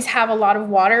always have a lot of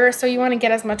water, so you want to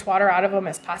get as much water out of them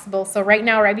as possible. So right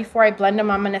now, right before I blend them,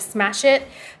 I'm going to smash it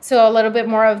so a little bit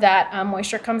more of that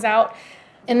moisture comes out.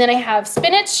 And then I have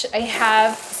spinach. I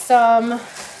have some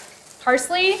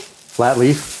parsley. Flat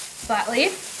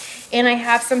leaf. And I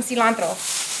have some cilantro.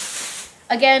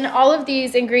 Again, all of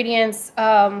these ingredients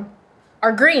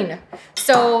are green.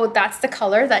 So that's the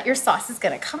color that your sauce is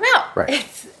going to come out.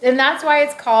 Right. And that's why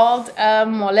it's called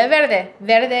mole verde.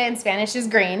 Verde in Spanish is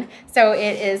green. So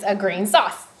it is a green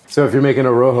sauce. So if you're making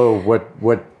a rojo,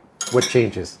 what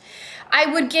changes? I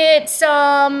would get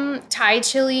some Thai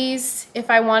chilies if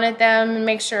I wanted them, and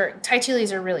make sure Thai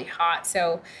chilies are really hot,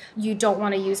 so you don't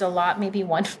want to use a lot, maybe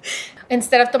one.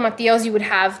 Instead of tomatillos, you would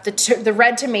have the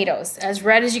red tomatoes, as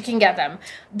red as you can get them.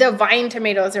 The vine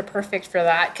tomatoes are perfect for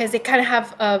that because they kind of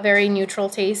have a very neutral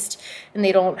taste, and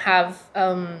they don't have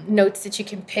notes that you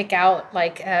can pick out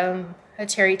like a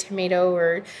cherry tomato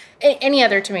or any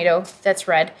other tomato that's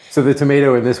red. So the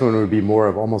tomato in this one would be more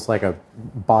of almost like a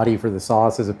body for the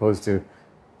sauce as opposed to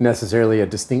necessarily a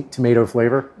distinct tomato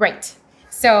flavor? Right.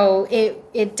 So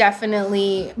it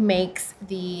definitely makes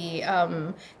the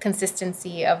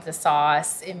consistency of the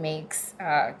sauce. It makes,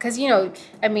 because,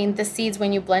 the seeds,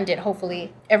 when you blend it,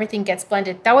 hopefully everything gets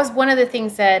blended. That was one of the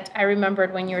things that I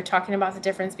remembered when you were talking about the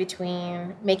difference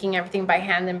between making everything by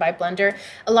hand and by blender.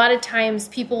 A lot of times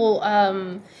people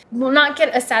will not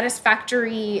get a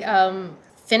satisfactory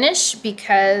finish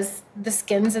because the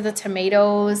skins of the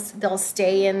tomatoes, they'll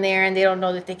stay in there and they don't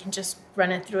know that they can just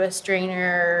run it through a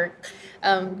strainer,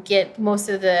 get most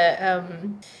of the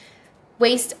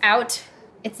waste out.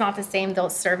 It's not the same. They'll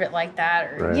serve it like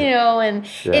that, or, right.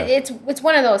 It's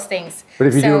one of those things. But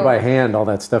if you do it by hand, all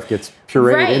that stuff gets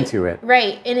pureed into it.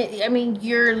 Right. And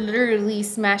you're literally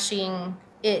smashing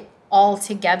it all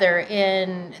together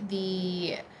in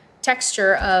the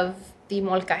texture of the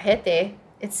molcajete.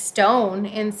 It's stone,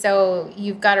 and so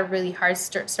you've got a really hard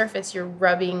surface. You're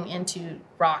rubbing into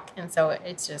rock, and so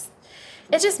it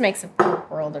just makes a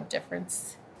world of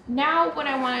difference. Now what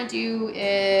I want to do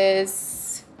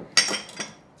is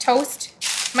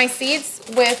toast my seeds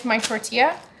with my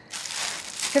tortilla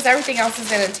because everything else is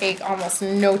going to take almost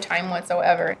no time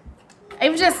whatsoever.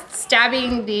 I'm just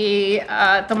stabbing the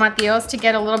tomatillos to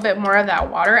get a little bit more of that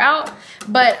water out,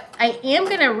 but I am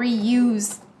going to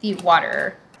reuse the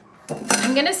water.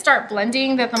 I'm going to start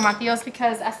blending the tomatillos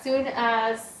because as soon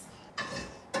as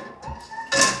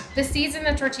the seeds and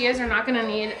the tortillas are not going to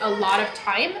need a lot of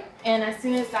time, and as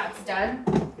soon as that's done,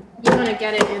 you want to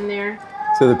get it in there.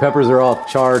 So the peppers are all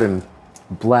charred and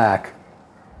black.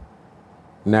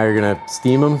 Now you're going to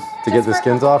steam them to get the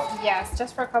skins off? Yes,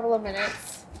 just for a couple of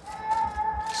minutes.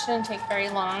 Shouldn't take very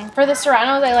long. For the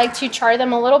serranos, I like to char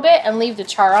them a little bit and leave the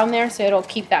char on there so it'll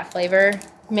keep that flavor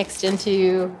mixed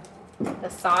into the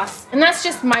sauce. And that's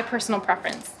just my personal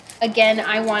preference. Again,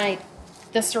 I want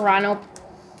the serrano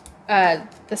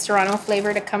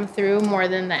flavor to come through more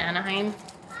than the Anaheim.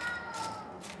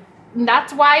 And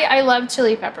that's why I love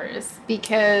chili peppers,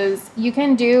 because you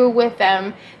can do with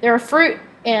them, they're a fruit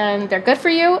and they're good for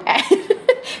you.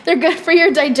 They're good for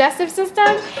your digestive system,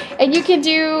 and you can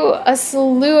do a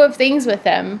slew of things with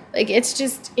them. Like, it's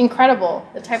just incredible,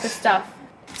 the type of stuff.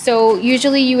 So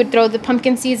usually you would throw the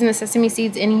pumpkin seeds and the sesame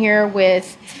seeds in here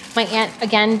with, my aunt,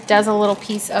 again, does a little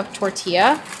piece of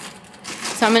tortilla.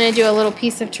 So I'm going to do a little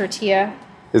piece of tortilla.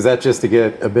 Is that just to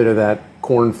get a bit of that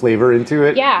corn flavor into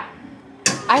it? Yeah.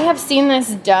 I have seen this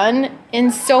done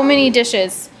in so many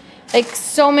dishes. Like,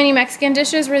 so many Mexican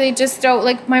dishes where they just don't,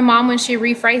 like my mom, when she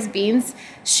refries beans,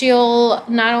 she'll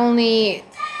not only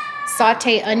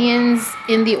saute onions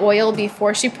in the oil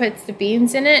before she puts the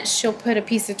beans in it, she'll put a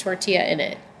piece of tortilla in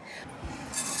it.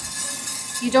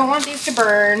 You don't want these to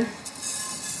burn.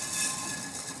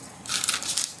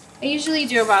 I usually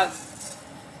do about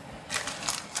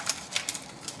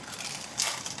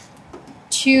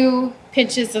 2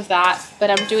 pinches of that,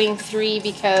 but I'm doing 3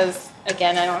 because,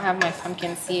 again, I don't have my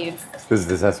pumpkin seeds. This is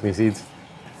the sesame seeds?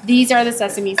 These are the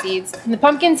sesame seeds. And the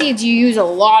pumpkin seeds, you use a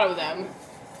lot of them.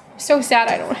 I'm so sad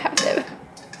I don't have them.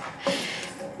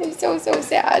 I'm so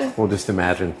sad. Well, just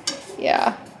imagine.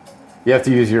 Yeah. You have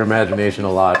to use your imagination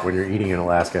a lot when you're eating in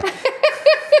Alaska.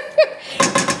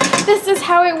 This is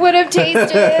how it would have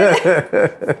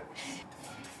tasted.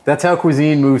 That's how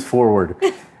cuisine moves forward.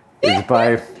 Is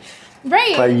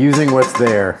by using what's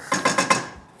there.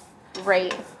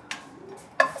 Right.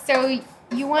 So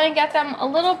you want to get them a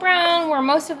little brown, where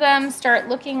most of them start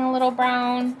looking a little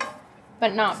brown,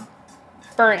 but not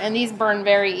burnt. And these burn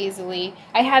very easily.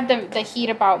 I had the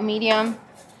heat about medium.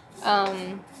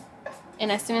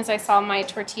 And as soon as I saw my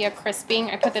tortilla crisping,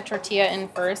 I put the tortilla in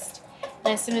first.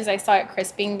 And as soon as I saw it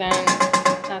crisping, then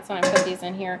that's when I put these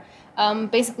in here.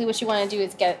 Basically what you want to do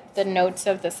is get the notes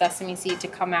of the sesame seed to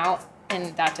come out,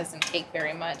 and that doesn't take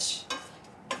very much.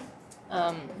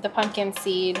 The pumpkin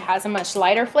seed has a much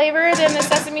lighter flavor than the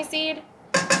sesame seed.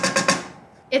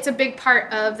 It's a big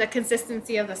part of the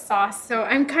consistency of the sauce, so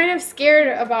I'm kind of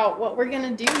scared about what we're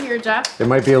gonna do here, Jeff. It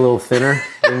might be a little thinner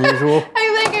than usual.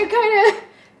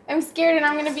 I'm scared, and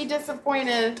I'm gonna be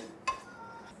disappointed.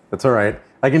 That's all right.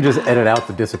 I can just edit out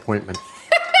the disappointment.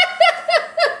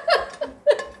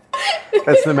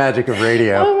 That's the magic of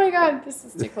radio. Oh my God, this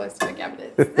is too close to the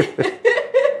cabinet.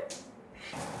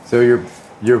 So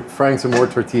you're frying some more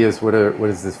tortillas. What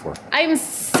is this for? I'm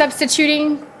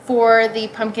substituting for the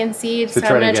pumpkin seed, so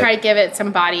I'm going to try to give it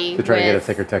some body. To try to get a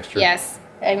thicker texture. Yes,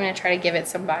 I'm going to try to give it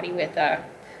some body with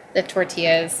the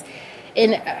tortillas.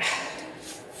 And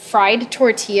fried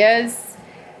tortillas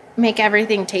make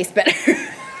everything taste better.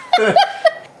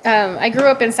 I grew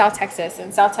up in South Texas.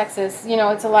 In South Texas,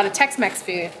 it's a lot of Tex-Mex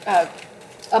food,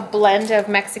 a blend of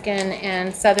Mexican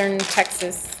and Southern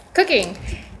Texas cooking.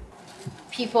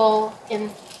 People in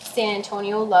San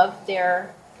Antonio love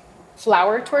their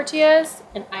flour tortillas,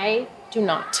 and I do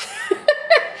not.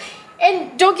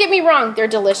 And don't get me wrong, they're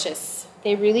delicious.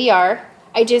 They really are.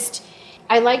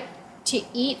 I like to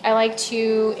eat. I like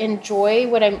to enjoy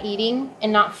what I'm eating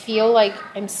and not feel like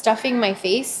I'm stuffing my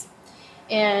face.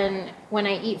 And when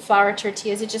I eat flour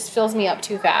tortillas, it just fills me up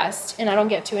too fast, and I don't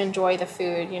get to enjoy the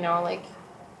food,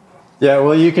 Yeah,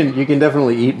 well, you can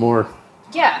definitely eat more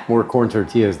Yeah. more corn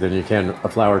tortillas than you can a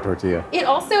flour tortilla. It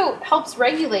also helps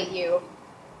regulate you.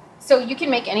 So you can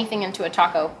make anything into a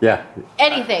taco. Yeah.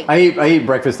 Anything. I eat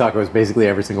breakfast tacos basically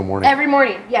every single morning. Every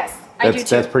morning, yes. I do too.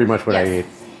 That's pretty much what I eat.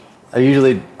 I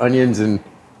usually onions and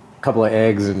a couple of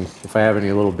eggs, and if I have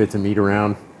any little bits of meat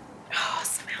around,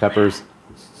 peppers.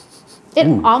 It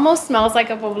almost smells like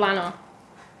a poblano.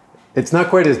 It's not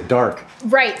quite as dark.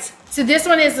 Right. So this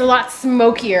one is a lot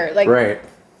smokier. Right.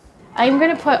 I'm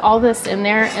going to put all this in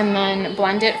there and then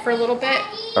blend it for a little bit.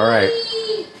 All right.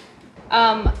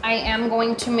 I am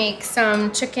going to make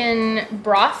some chicken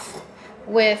broth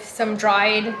with some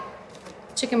dried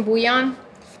chicken bouillon,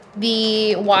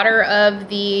 the water of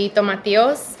the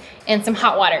tomatillos, and some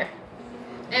hot water.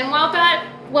 And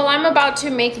while I'm about to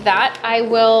make that, I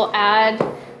will add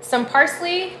some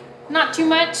parsley, not too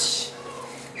much,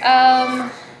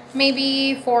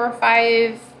 maybe 4 or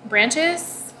 5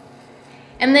 branches.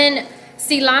 And then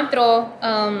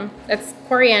cilantro, that's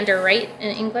coriander, right,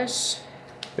 in English?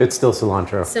 It's still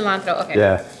cilantro. Cilantro, okay.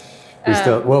 Yeah.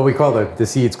 We call the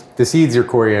seeds. The seeds are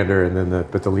coriander, and then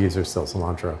but the leaves are still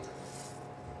cilantro.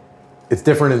 It's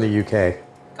different in the UK.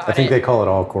 I think they call it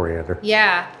all coriander.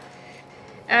 Yeah.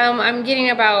 I'm getting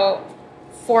about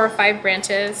 4 or 5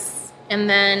 branches, and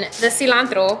then the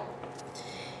cilantro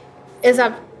is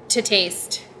up to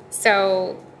taste.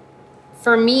 So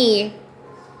for me,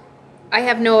 I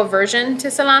have no aversion to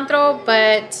cilantro,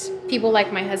 but people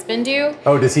like my husband do.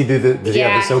 Oh, does he have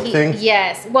the soap thing?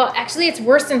 Yes. Well, actually, it's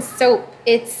worse than soap.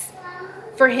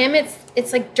 For him,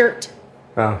 it's like dirt.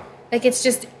 Oh. Like it's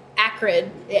just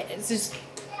acrid.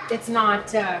 It's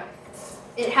not.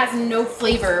 It has no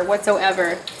flavor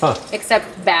whatsoever,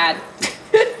 except bad.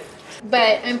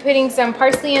 But I'm putting some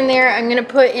parsley in there. I'm gonna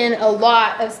put in a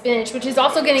lot of spinach, which is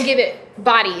also gonna give it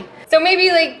body. So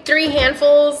maybe like 3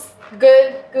 handfuls,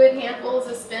 good handfuls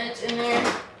of spinach in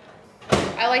there.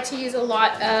 I like to use a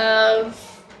lot of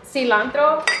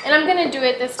cilantro, and I'm gonna do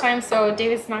it this time so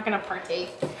David's not gonna partake.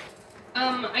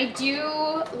 I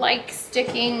do like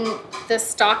sticking the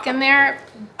stalk in there,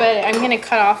 but I'm gonna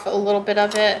cut off a little bit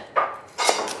of it.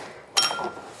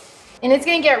 And it's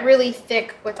gonna get really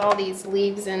thick with all these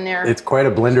leaves in there. It's quite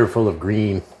a blender full of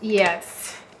green.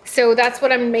 Yes. So that's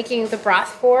what I'm making the broth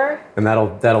for. And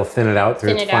that'll thin it out to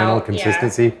its final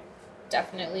consistency. Yeah,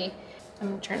 definitely. I'm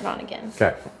gonna turn it on again.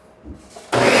 Okay.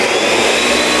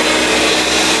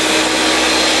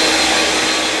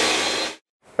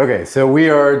 Okay, so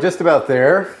we are just about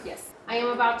there. Yes. I am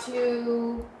about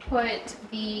to put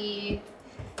the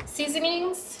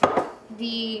seasonings,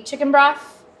 the chicken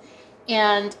broth,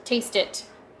 and taste it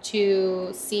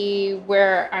to see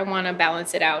where I want to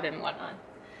balance it out and whatnot.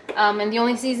 And the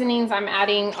only seasonings I'm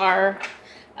adding are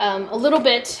a little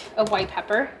bit of white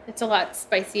pepper. It's a lot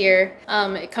spicier.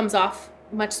 It comes off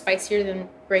much spicier than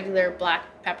regular black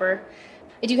pepper.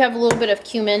 I do have a little bit of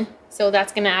cumin, so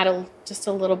that's going to add just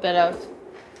a little bit of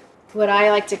what I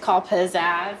like to call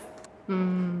pizzazz.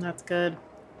 That's good.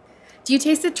 Do you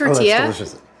taste the tortilla? Oh, that's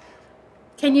delicious.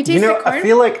 Can you taste the corn?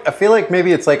 I feel like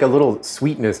maybe it's like a little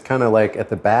sweetness kind of like at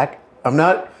the back. I'm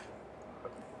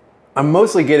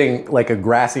mostly getting like a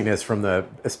grassiness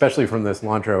especially from the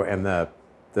cilantro and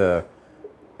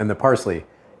the parsley.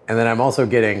 And then I'm also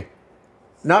getting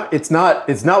it's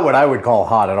not what I would call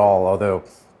hot at all, although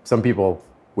some people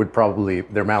would probably,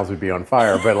 their mouths would be on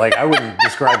fire, but like I wouldn't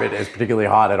describe it as particularly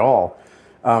hot at all.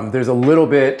 There's a little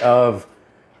bit of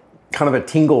kind of a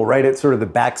tingle right at sort of the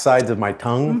back sides of my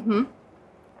tongue,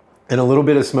 and a little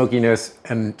bit of smokiness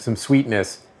and some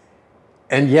sweetness.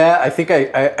 And yeah, I think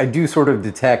I do sort of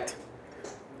detect,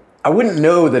 I wouldn't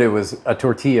know that it was a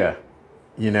tortilla,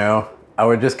 you know? I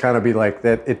would just kind of be like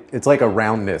that. It's like a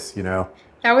roundness, you know?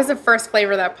 That was the first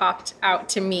flavor that popped out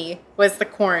to me, was the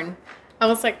corn. I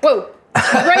was like, whoa,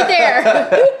 right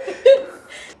there.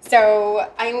 So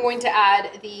I'm going to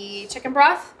add the chicken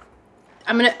broth.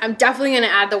 I'm definitely gonna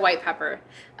add the white pepper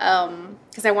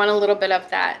because I want a little bit of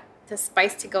the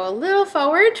spice to go a little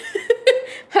forward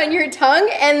on your tongue,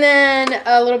 and then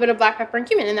a little bit of black pepper and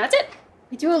cumin, and that's it.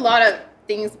 We do a lot of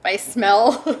things by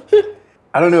smell.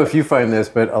 I don't know if you find this,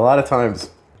 but a lot of times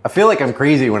I feel like I'm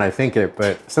crazy when I think it,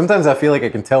 but sometimes I feel like I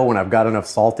can tell when I've got enough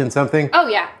salt in something. Oh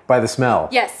yeah. By the smell.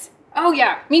 Yes. Oh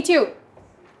yeah, me too.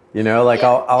 You know, like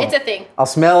I'll it's a thing. I'll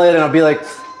smell it and I'll be like,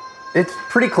 it's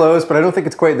pretty close, but I don't think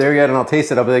it's quite there yet. And I'll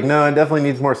taste it. I'll be like, no, it definitely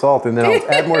needs more salt. And then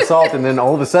I'll add more salt, and then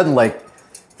all of a sudden, like,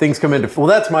 things come into. Well,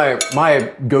 that's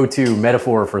my go-to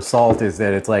metaphor for salt, is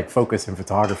that it's like focus in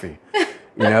photography.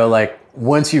 You know, like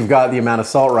once you've got the amount of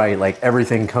salt right, like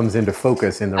everything comes into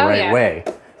focus in the right way.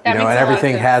 That you know, and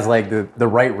everything has like the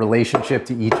right relationship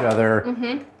to each other.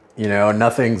 Mm-hmm. You know,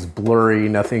 nothing's blurry,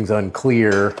 nothing's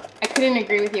unclear. I couldn't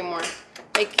agree with you more.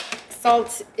 Like,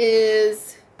 salt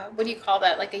is, what do you call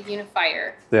that? Like a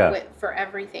unifier for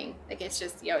everything. Like, it's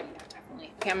just, yeah,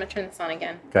 definitely. Okay, I'm going to turn this on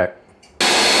again. Okay.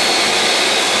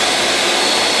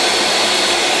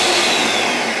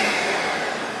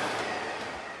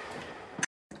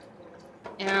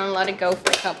 And I'll let it go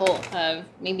for a couple of,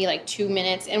 maybe like 2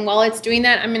 minutes. And while it's doing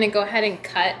that, I'm going to go ahead and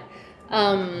cut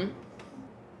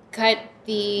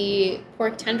the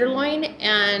pork tenderloin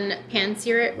and pan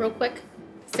sear it real quick.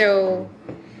 So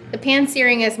the pan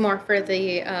searing is more for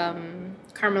the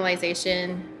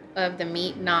caramelization of the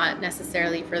meat, not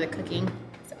necessarily for the cooking.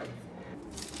 So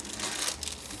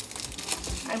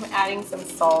I'm adding some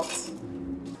salt.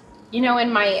 You know,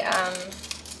 in my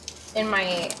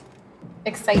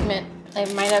excitement, I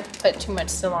might have put too much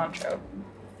cilantro.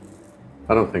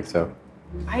 I don't think so.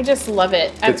 I just love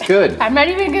it. It's good. I'm not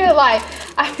even gonna lie.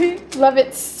 I love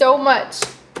it so much.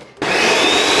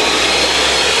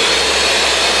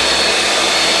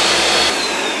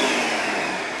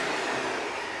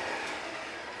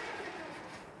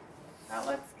 That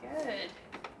looks good.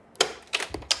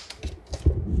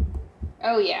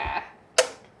 Oh yeah.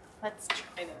 Let's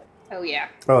try that. Oh yeah.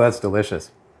 Oh, that's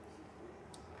delicious.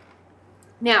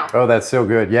 Now, Oh, that's so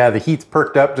good. Yeah, the heat's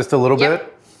perked up just a little Yep. bit.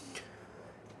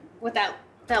 with that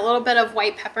little bit of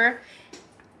white pepper.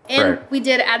 And Right. we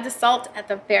did add the salt at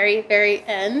the very, very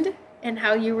end. And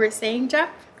how you were saying, Jeff,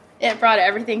 it brought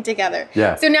everything together.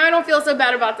 Yeah. So now I don't feel so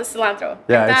bad about the cilantro.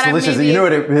 Yeah, I it's thought I delicious. maybe- You know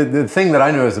what? The thing that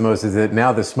I notice the most is that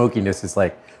now the smokiness is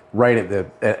like right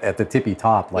at the tippy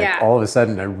top. Like Yeah. all of a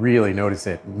sudden, I really notice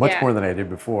it much Yeah. more than I did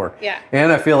before. Yeah.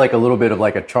 And I feel like a little bit of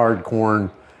like a charred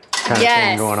corn kind of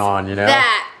thing going on. You know.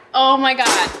 That. Oh my God.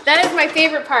 That is my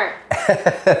favorite part.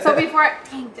 So before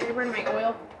dang, did I burn my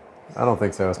oil? I don't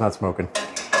think so. It's not smoking.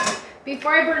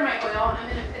 Before I burn my oil, I'm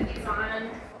gonna put these on.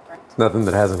 It's nothing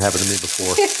that hasn't happened to me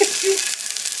before.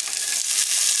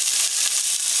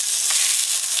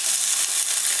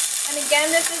 And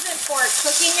again, this isn't for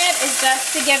cooking it, it's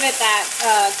just to give it that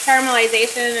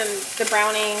caramelization and the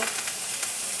browning.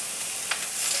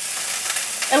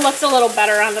 It looks a little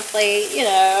better on the plate, you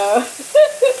know.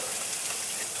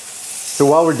 So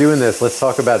while we're doing this, let's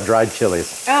talk about dried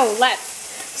chilies. Oh, let's.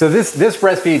 So this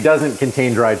recipe doesn't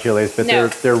contain dried chilies, but No.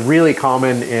 they're really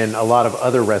common in a lot of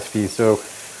other recipes. So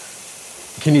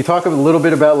can you talk a little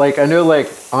bit about, like, I know like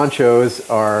anchos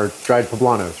are dried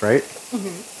poblanos, right?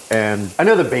 Mm-hmm. And I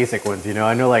know the basic ones, you know,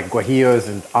 I know like guajillos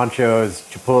and anchos,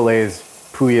 chipotles,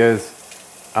 puyas,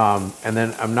 and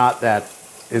then I'm not that,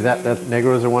 is that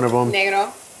negros are one of them?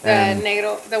 Negro. And-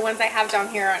 The ones I have down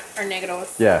here are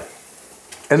negros. Yeah.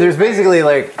 And there's basically,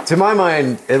 like, to my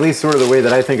mind, at least sort of the way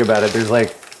that I think about it,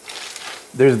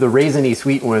 there's the raisiny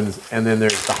sweet ones, and then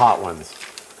there's the hot ones.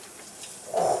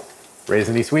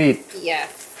 Raisiny sweet. Yes.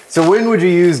 So when would you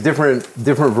use different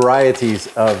varieties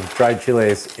of dried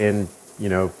chiles in, you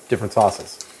know, different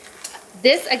sauces?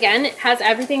 This, again, has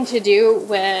everything to do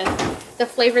with the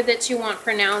flavor that you want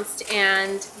pronounced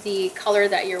and the color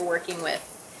that you're working with.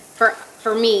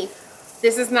 For me,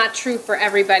 this is not true for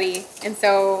everybody. And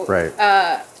so, Right.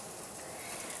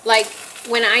 like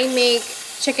when I make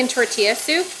chicken tortilla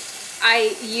soup,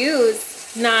 I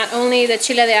use not only the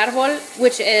chile de árbol,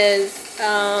 which is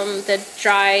the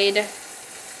dried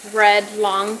red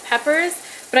long peppers,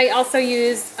 but I also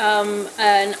use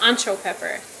an ancho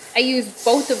pepper. I use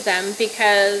both of them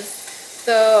because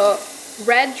the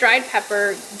red dried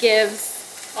pepper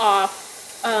gives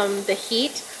off the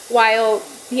heat, while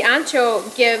the ancho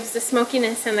gives the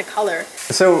smokiness and the color.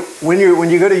 So when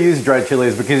you go to use dried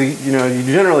chilies, because you know you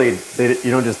generally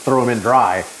you don't just throw them in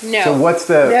dry. No. So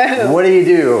what do you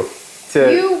do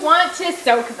to? You want to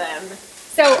soak them.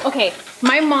 So, okay,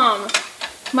 my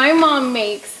mom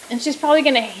makes, and she's probably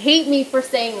gonna hate me for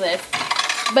saying this,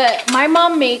 but my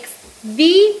mom makes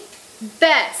the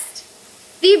best,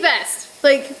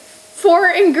 like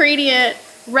 4-ingredient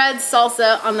red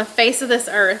salsa on the face of this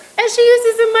earth, and she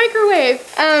uses a microwave.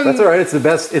 That's all right. It's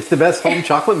the best home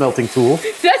chocolate melting tool.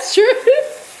 That's true.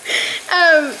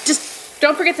 Just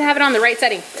don't forget to have it on the right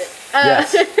setting.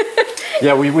 Yes.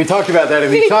 Yeah, we talked about that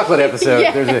in the chocolate episode.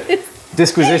 Yes. There's a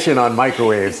disquisition on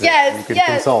microwaves that Yes, you can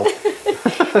yes. consult.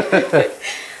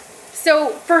 So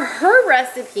for her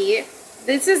recipe,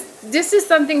 this is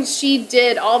something she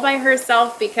did all by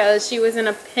herself because she was in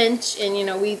a pinch and, you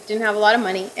know, we didn't have a lot of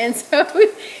money. And so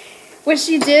what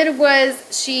she did was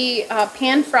she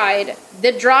pan fried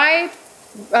the dry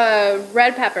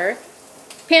red pepper,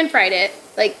 pan fried it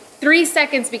like 3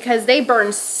 seconds because they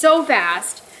burn so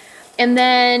fast. And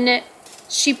then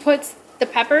she puts the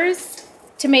peppers,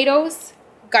 tomatoes,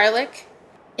 garlic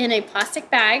in a plastic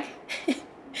bag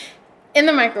in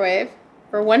the microwave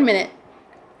for 1 minute.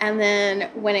 And then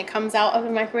when it comes out of the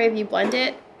microwave, you blend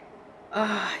it.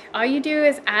 All you do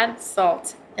is add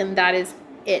salt, and that is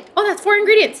it. Oh, that's 4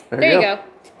 ingredients. There you go.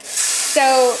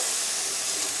 So,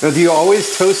 Now, do you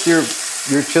always toast your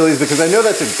chilies? Because I know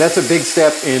that's a big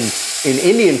step in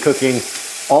Indian cooking.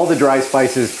 All the dry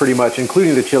spices, pretty much,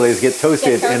 including the chilies, get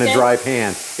toasted in a dry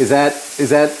pan. Is that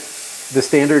the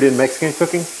standard in Mexican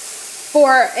cooking?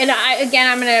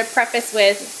 I'm going to preface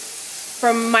with,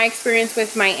 from my experience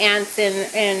with my aunts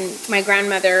and my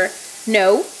grandmother,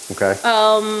 no. Okay.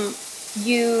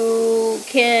 You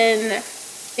can,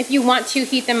 if you want to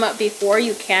heat them up before,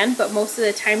 you can, but most of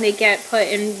the time they get put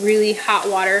in really hot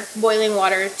water, boiling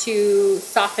water, to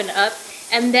soften up.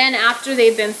 And then after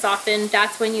they've been softened,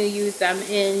 that's when you use them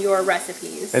in your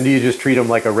recipes. And do you just treat them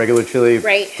like a regular chili?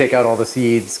 Right. Take out all the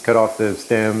seeds, cut off the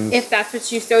stems? If that's what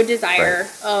you so desire.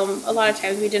 Right. A lot of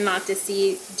times we did not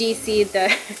de-seed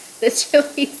the, the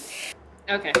chilies.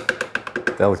 Okay.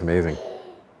 That looks amazing.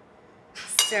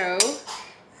 So,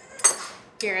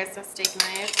 here is a steak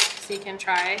knife, so you can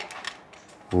try.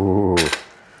 Ooh.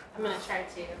 I'm gonna try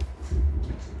too.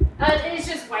 It's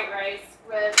just white rice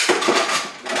with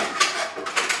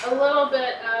a little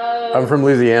bit of... I'm from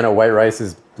Louisiana. White rice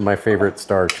is my favorite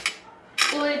starch.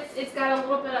 Well, it's got a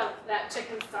little bit of that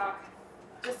chicken stock.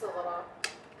 Just a little.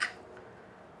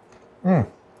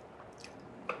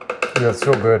 Yeah, it's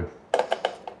so good.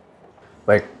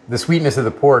 Like, the sweetness of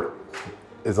the pork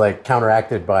is like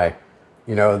counteracted by,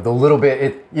 you know, the little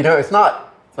bit, it's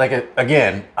not like,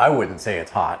 again, I wouldn't say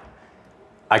it's hot.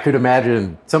 I could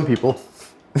imagine some people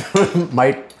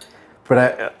might,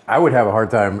 but I would have a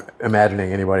hard time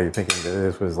imagining anybody thinking that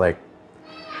this was like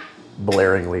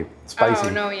blaringly spicy.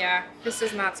 Oh, no, yeah. This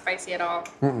is not spicy at all.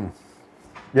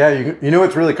 Yeah, you know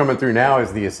what's really coming through now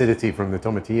is the acidity from the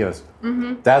tomatillos.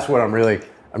 Mm-hmm. That's what I'm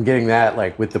getting that,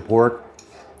 like, with the pork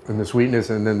and the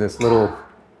sweetness, and then this little,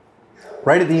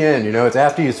 right at the end, you know, it's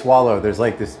after you swallow, there's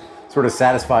like this sort of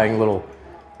satisfying little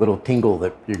tingle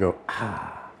that you go,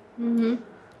 ah. Mm-hmm.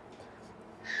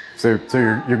 So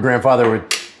your grandfather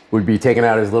would be taking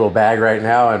out his little bag right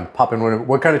now and popping one.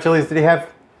 What kind of chilies did he have?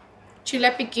 Chile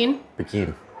piquin.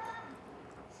 Piquin.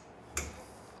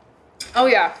 Oh,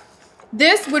 yeah.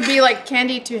 This would be like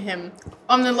candy to him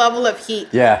on the level of heat.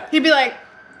 Yeah. He'd be like,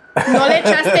 no le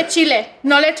echaste chile.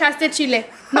 No le echaste chile.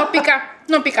 No pica.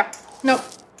 No pica. No.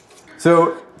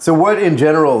 So what in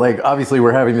general, like, obviously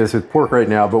we're having this with pork right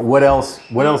now, but what else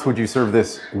would you serve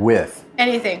this with?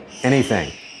 Anything.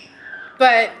 Anything.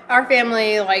 But our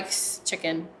family likes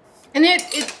chicken. And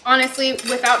it honestly,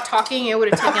 without talking, it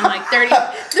would have taken like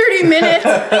 30 minutes.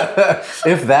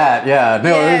 If that, yeah. No,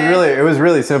 Yeah. It was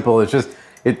really simple. It's just,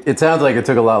 it sounds like it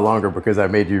took a lot longer because I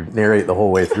made you narrate the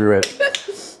whole way through it.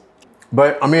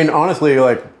 But I mean, honestly,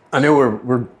 like, I know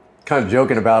we're kind of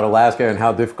joking about Alaska and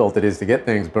how difficult it is to get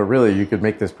things, but really you could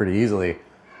make this pretty easily.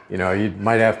 You know, you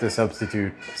might have to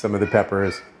substitute some of the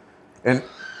peppers. And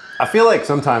I feel like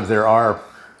sometimes there are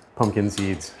pumpkin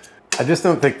seeds. I just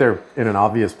don't think they're in an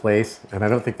obvious place, and I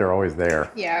don't think they're always there.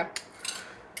 Yeah.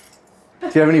 Do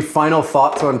you have any final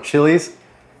thoughts on chilies?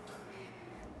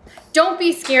 Don't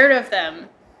be scared of them,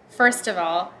 first of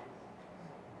all.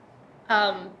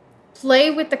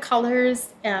 Play with the colors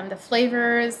and the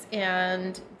flavors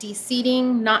and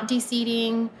de-seeding, not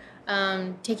de-seeding,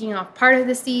 taking off part of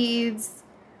the seeds.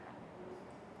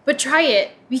 But try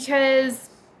it, because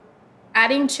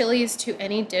adding chilies to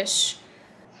any dish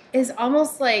is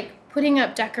almost like putting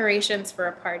up decorations for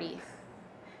a party.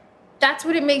 That's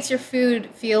what it makes your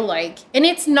food feel like. And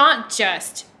it's not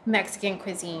just Mexican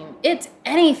cuisine. It's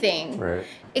anything. Right.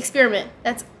 Experiment.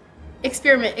 That's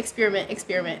experiment.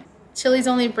 Chilies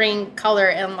only bring color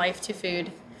and life to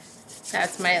food.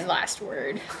 That's my last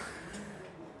word.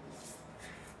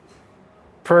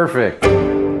 Perfect.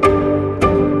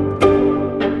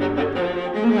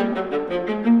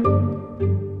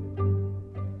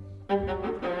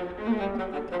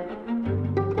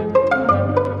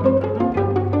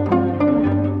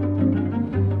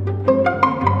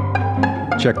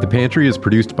 Check the Pantry is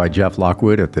produced by Jeff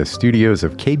Lockwood at the studios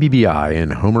of KBBI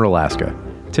in Homer, Alaska.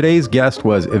 Today's guest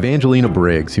was Evangelina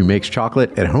Briggs, who makes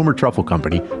chocolate at Homer Truffle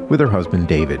Company with her husband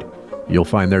David. You'll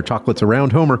find their chocolates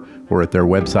around Homer or at their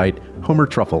website,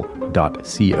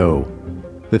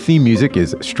 homertruffle.co. The theme music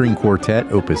is String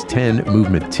Quartet Opus 10,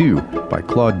 Movement 2 by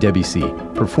Claude Debussy,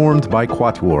 performed by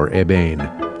Quatuor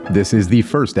Ebene. This is the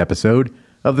first episode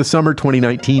of the summer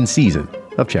 2019 season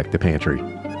of Check the Pantry.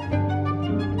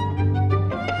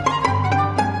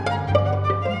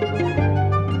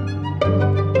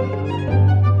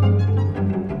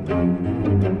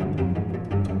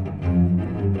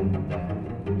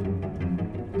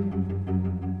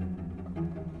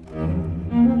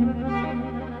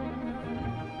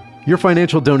 Your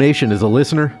financial donation as a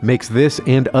listener makes this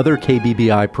and other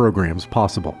KBBI programs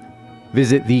possible.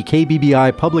 Visit the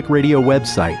KBBI Public Radio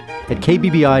website at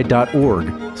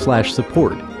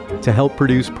kbbi.org/support to help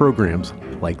produce programs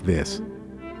like this.